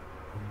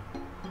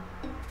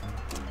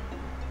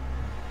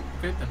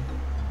 Okay then.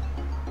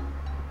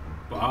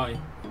 Bye.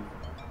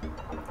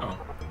 Oh,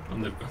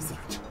 under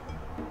construction.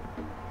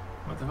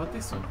 What about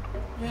this one?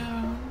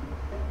 Yeah.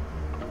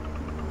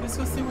 Let's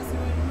go see what's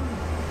going on.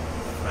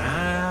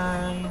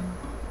 Fine.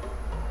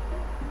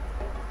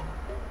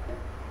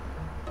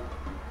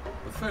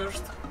 But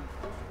first...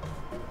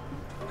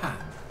 Ha!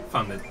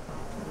 Found it.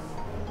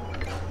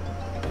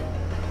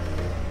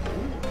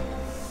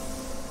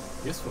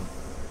 Ooh. Useful.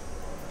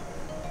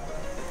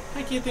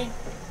 Hi kitty.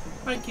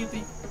 Bye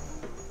kitty.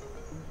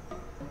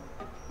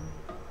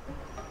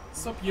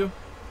 Sup you?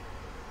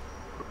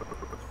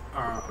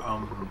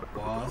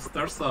 Boss,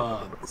 there's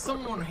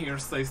someone here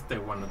says they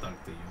wanna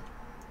talk to you.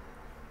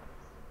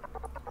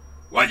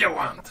 What you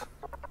want?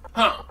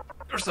 Huh?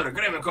 There's a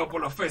grim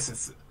couple of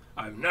faces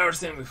I've never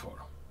seen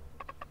before.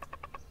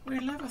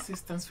 We're lab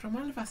assistants from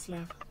Alva's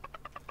lab.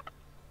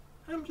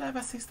 I'm lab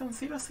assistant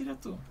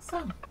 002,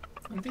 Sam.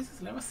 And this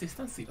is lab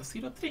assistant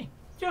 003,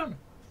 John.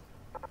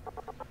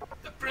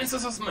 The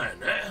princess's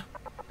man, eh?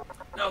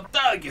 Now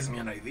that gives me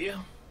an idea.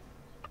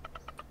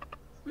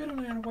 We're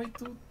on our way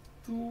to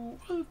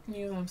Old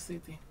New Dam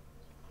City.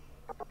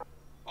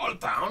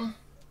 Old Town?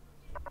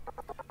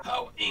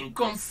 How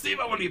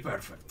inconceivably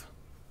perfect.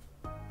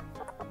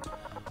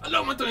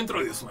 Allow me to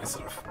introduce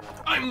myself.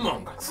 I'm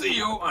Monk,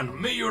 CEO and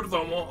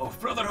Mayordomo of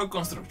Brotherhood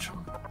Construction.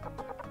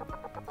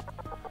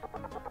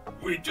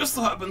 We just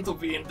so happen to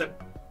be in the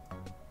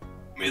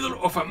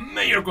middle of a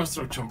major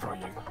construction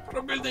project,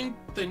 rebuilding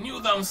the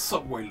New Dam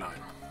subway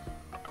line.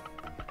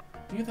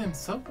 New Dam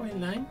subway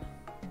line?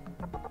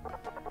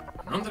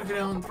 An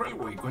underground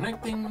railway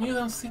connecting New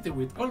Dam City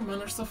with all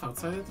manners of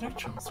outside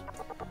attractions.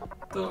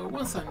 The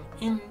once an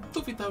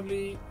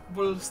indubitably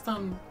bold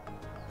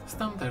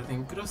standard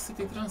in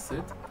cross-city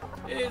transit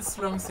is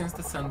long since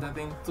descended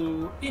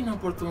into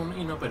inopportune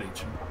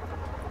inoperation.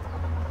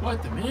 While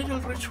the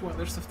mineral-rich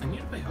waters of the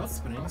nearby hot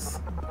springs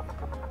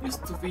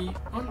used to be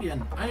only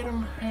an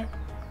iron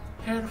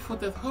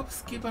hair-footed hop,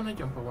 skip and a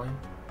jump away.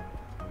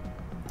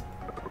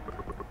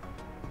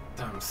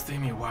 Damn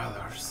steamy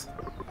waters.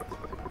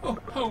 Oh,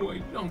 how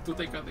I long to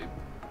take a dip.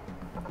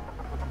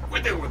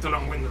 We deal with a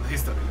long-winded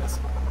history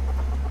lesson.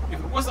 If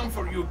it wasn't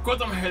for you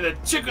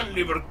cotton-headed chicken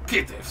liver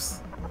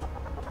kittiffs,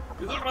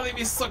 you'd already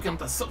be sucking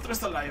the sultry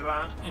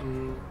saliva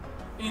in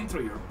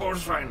through your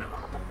pores right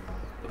now.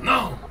 But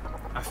no!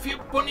 A few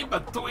pony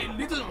but toy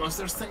little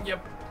monsters send you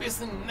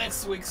pissing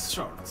next week's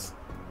shorts.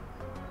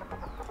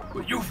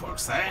 But you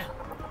folks, eh?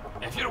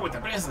 If you're with the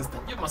princess,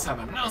 then you must have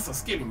an ounce of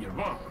skill in your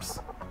bones.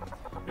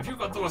 If you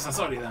could do us a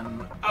solid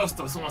and oust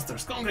those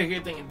monsters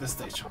congregating in the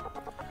station,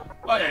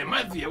 why, I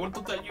might be able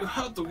to tell you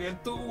how to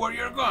get to where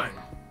you're going.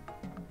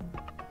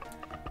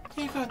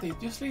 You got it,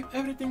 just leave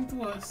everything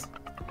to us.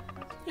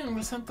 Then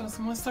we'll send those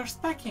monsters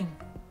packing.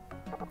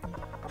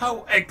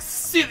 How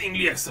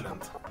exceedingly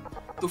excellent!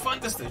 To find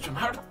the station,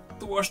 hard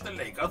towards the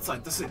lake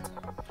outside the city.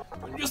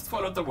 And just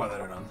follow the water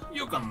around,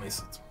 you can miss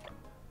it.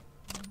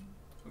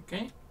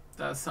 Okay,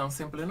 that sounds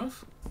simple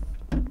enough.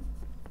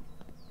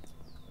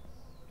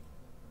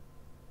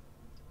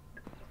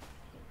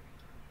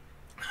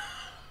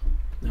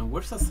 Now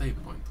where's a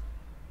save point?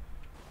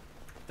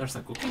 There's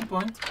a cooking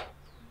point.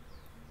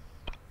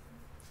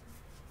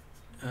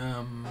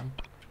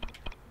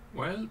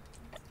 Well,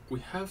 we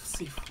have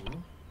seafood.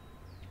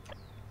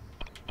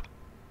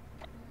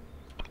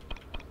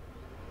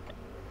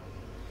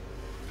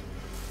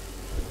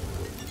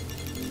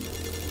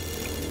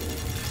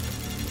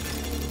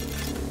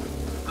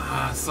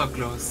 Ah, so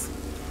close.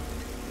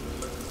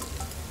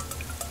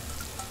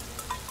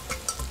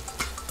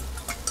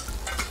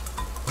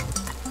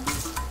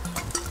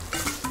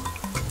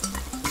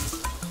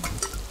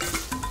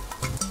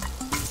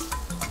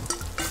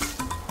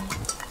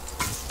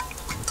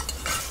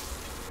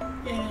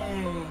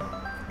 Yay!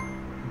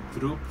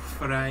 Group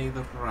fried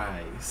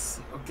rice.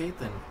 Okay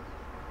then.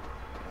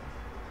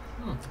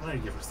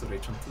 Energy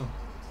restoration too.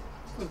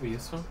 Could be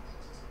useful.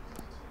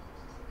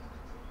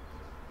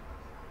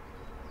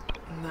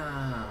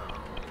 Now,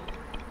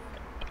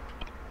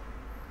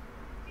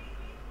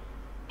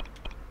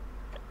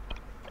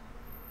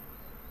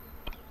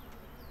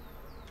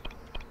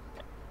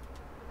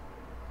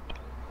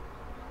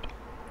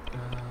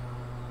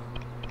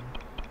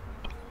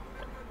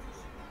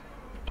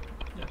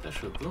 yeah, that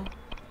should do.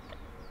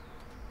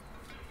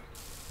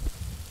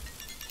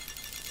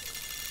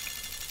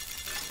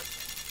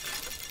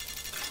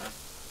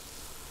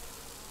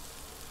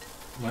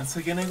 Once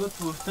again, I got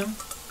two of them.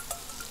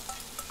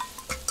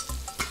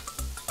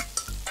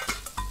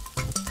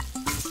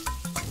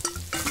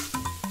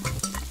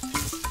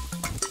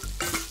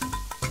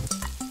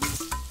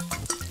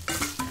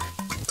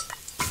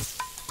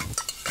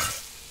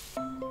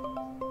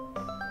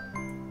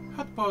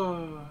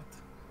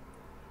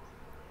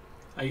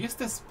 I guess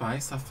the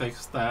spice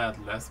affects that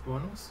last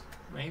bonus,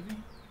 maybe?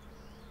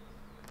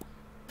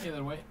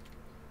 Either way.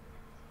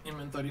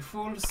 Inventory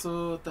full,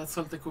 so that's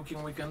all the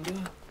cooking we can do.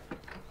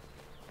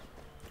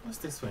 What's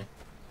this way?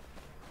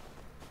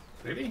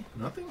 Really?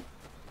 Nothing?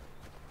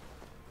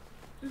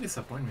 You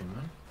disappoint me,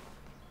 man.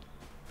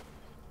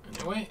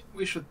 Anyway,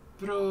 we should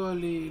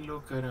probably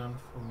look around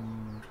for,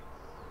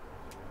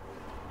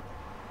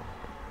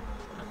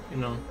 you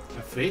know,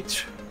 a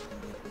fridge.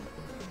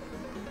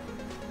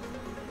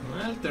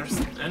 Well, there's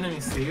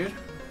enemies here.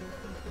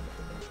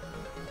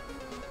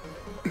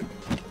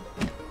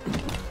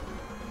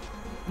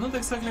 Not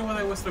exactly what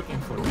I was looking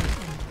for.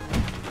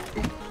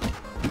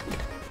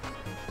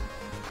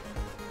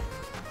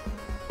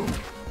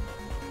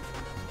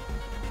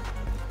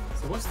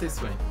 So what's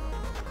this way?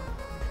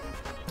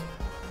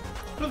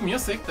 Good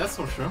music, that's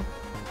for sure.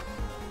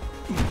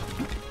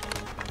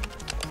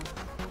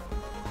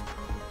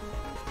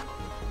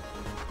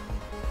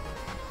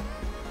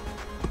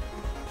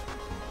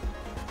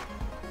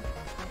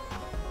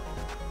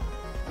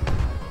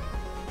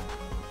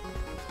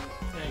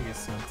 I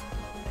guess not.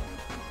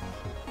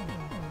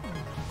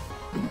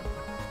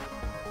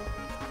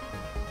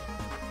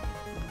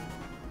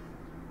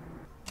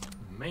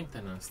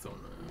 Maintenance tunnel.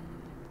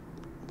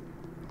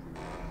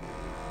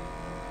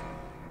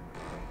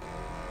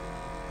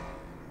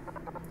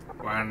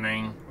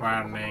 Warning,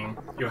 warning.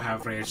 You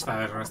have reached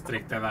a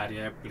restricted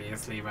area.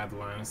 Please leave at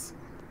once.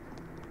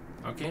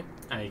 Okay,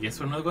 I guess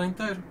we're not going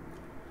there.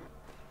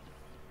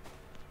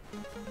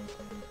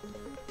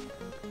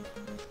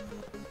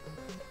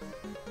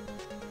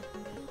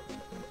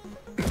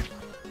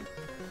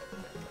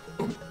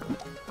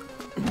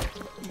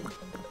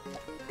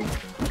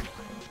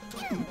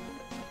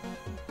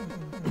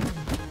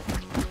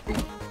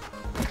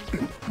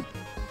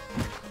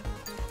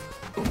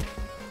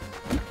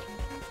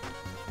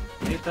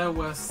 That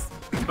was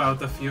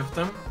about a few of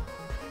them.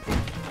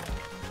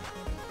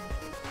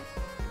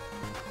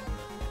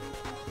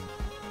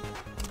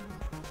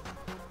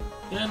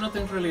 Yeah,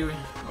 nothing really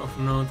of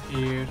note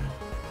here.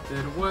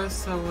 There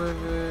was,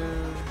 however...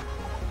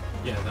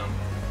 Yeah, down.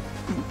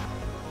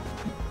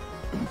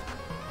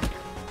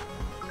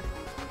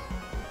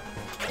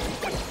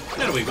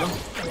 There we go.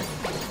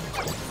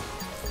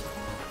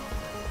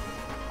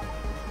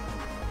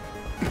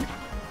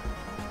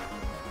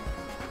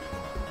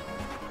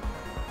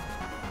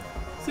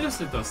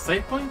 Seriously though,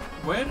 save point?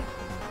 Where?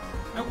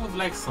 I would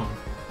like some.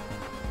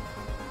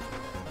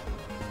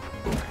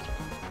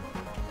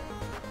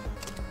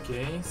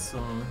 Okay, so...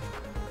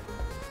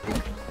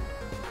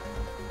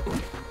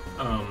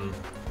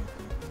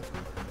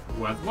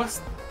 What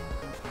was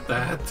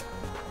that?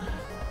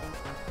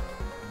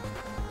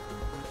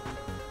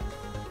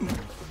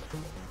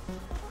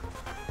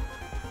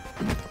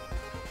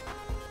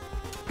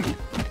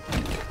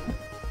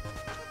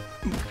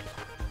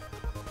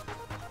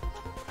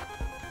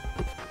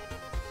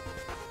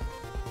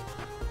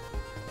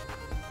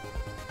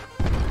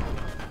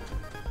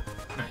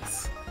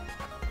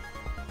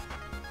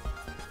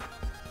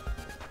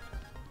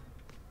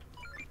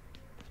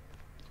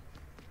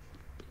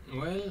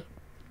 Well,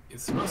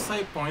 it's no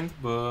side point,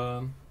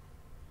 but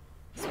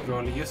it's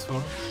probably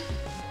useful.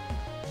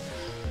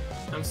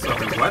 I'm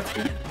sorry, what?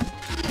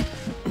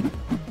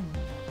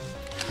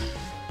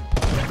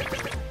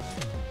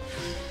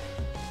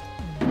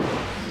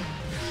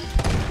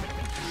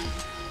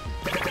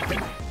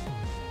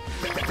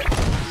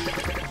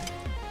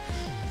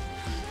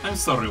 I'm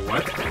sorry,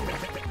 what?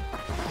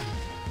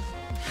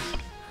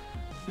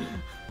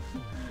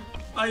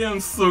 I am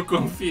so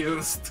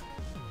confused.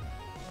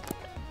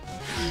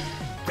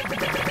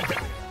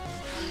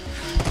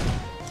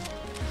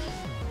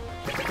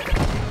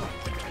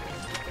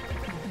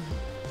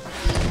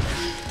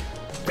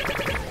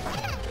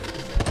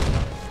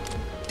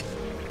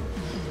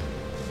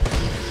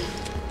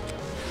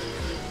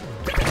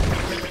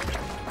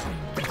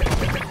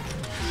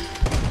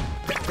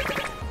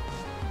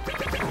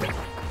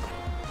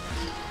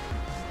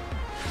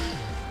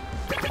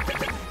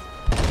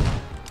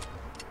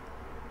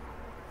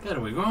 There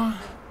we go.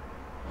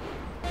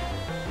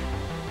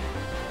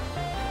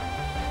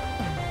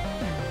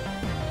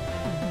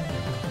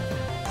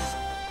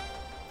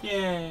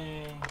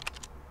 Yay!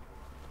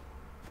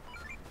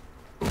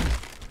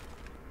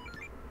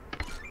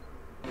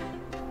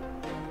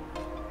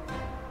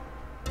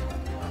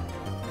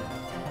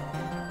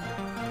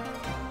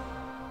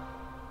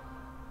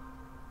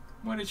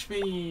 More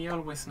HP,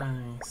 always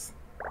nice.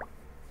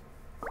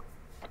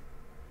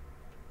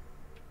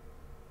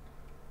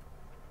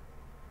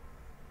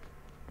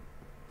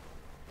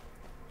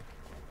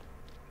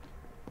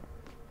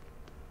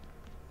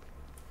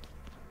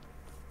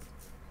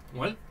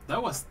 Well,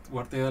 that was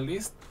worth it at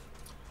least.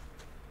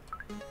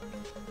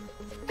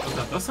 But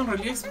that doesn't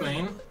really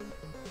explain.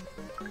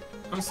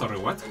 I'm sorry,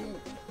 what?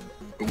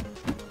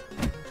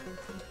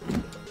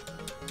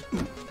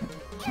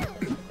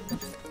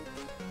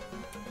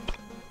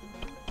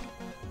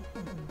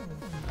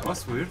 That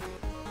was weird.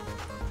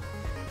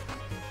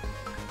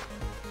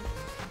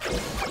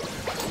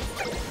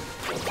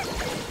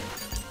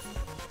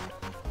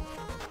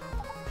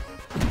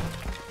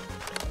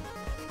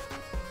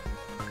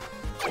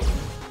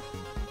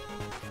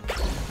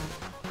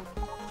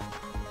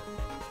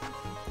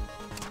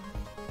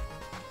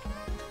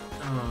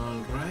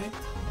 Alright.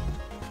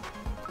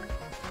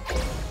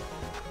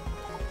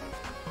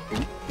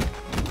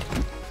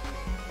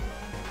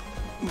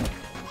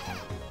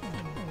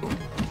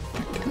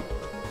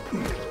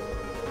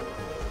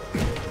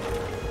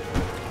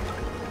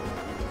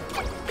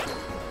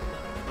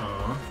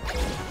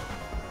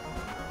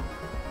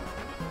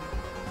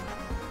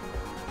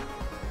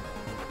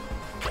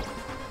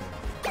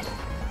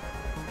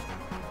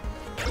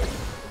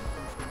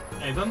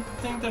 I don't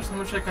think there's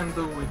much I can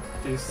do with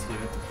this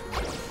yet.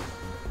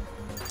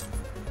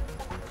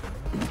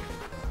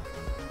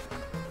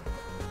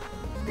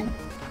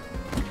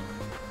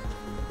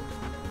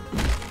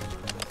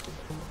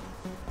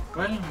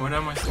 Well, more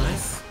ammo is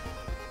nice.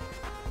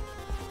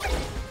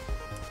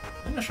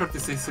 I'm not sure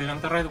this is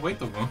even the right way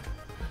to go.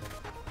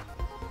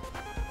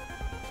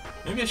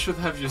 Maybe I should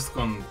have just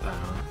gone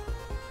down.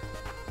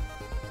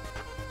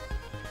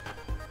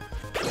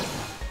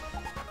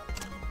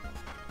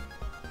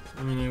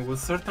 I mean, it would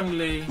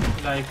certainly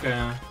like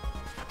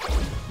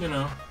you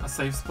know, a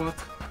safe spot.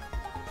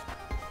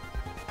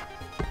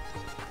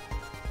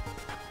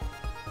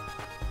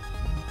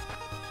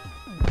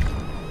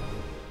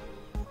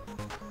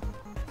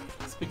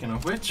 Speaking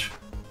of which,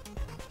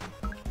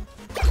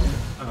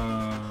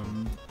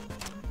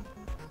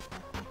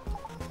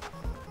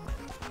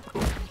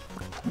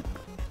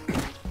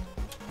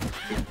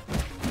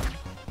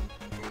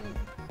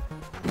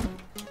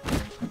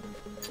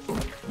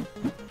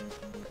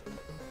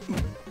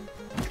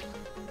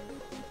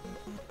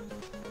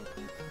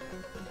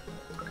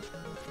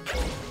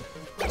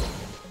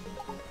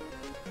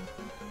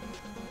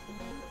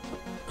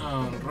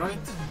 alright.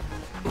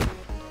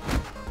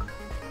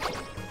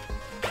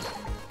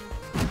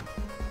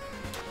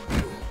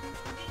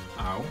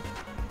 Ow.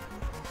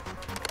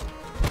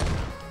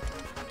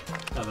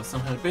 That doesn't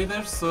help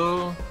either,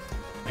 so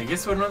I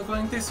guess we're not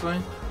going this way.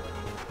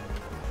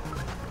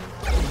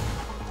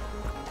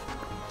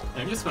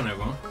 I'm just gonna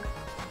go.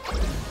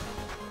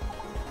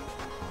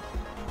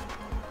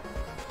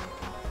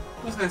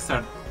 Those guys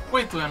are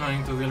way too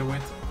annoying to deal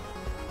with.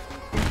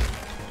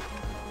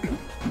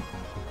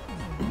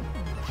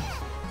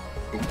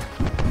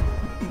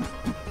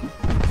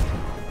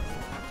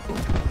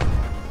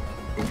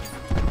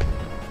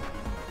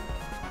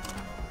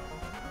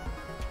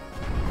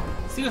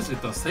 Seriously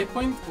though, save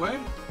point? Where?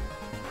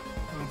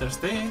 There's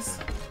this.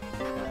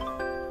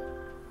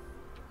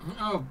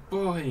 Oh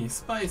boy,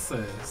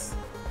 spices!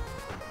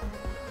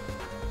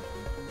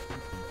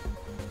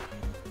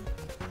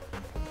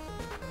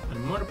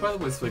 And more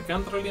pathways we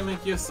can't really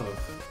make use of.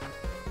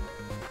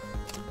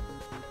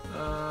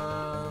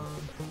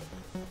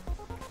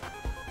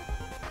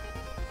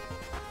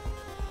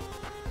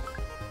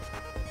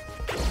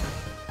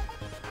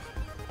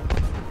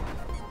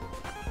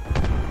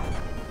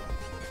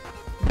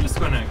 I'm just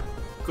gonna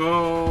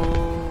go.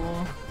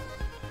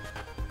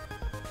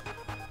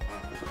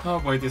 Oh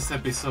boy, this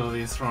episode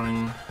is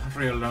running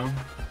real long.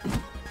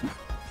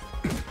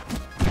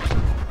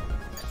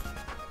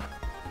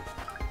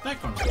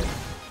 Tycon.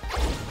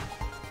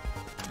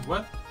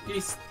 What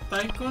is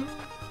Tycon?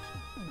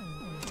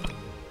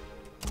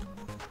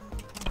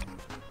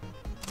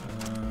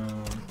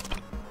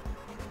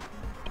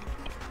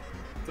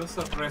 Those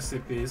are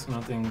recipes,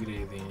 not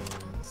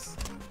ingredients.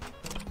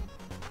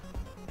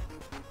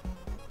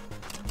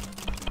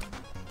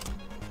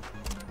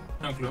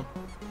 No clue.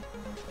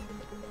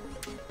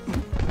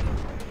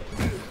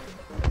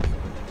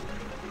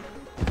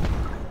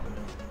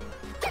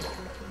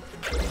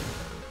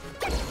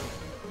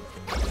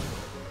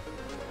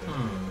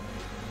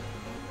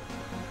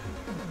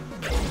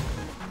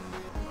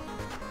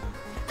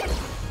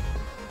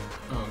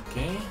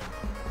 Okay.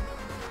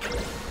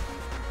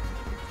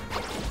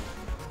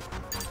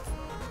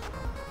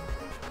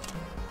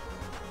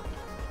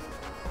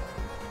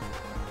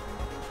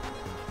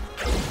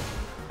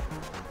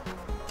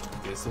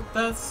 Okay, so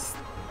that's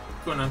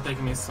gonna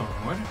take me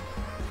somewhere.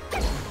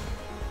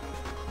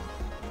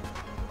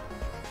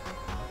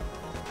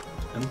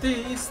 And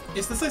this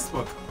is the safe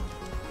spot.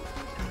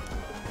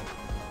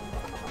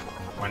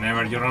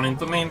 Whenever you run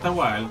into me in the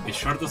wild, be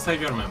sure to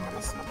save your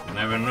memories. You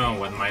never know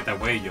what might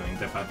await you in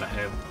the path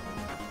ahead.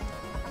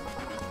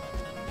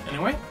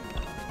 Anyway,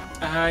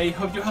 I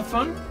hope you had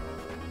fun,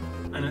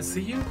 and I'll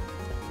see you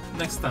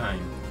next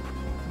time.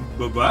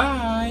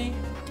 Bye-bye!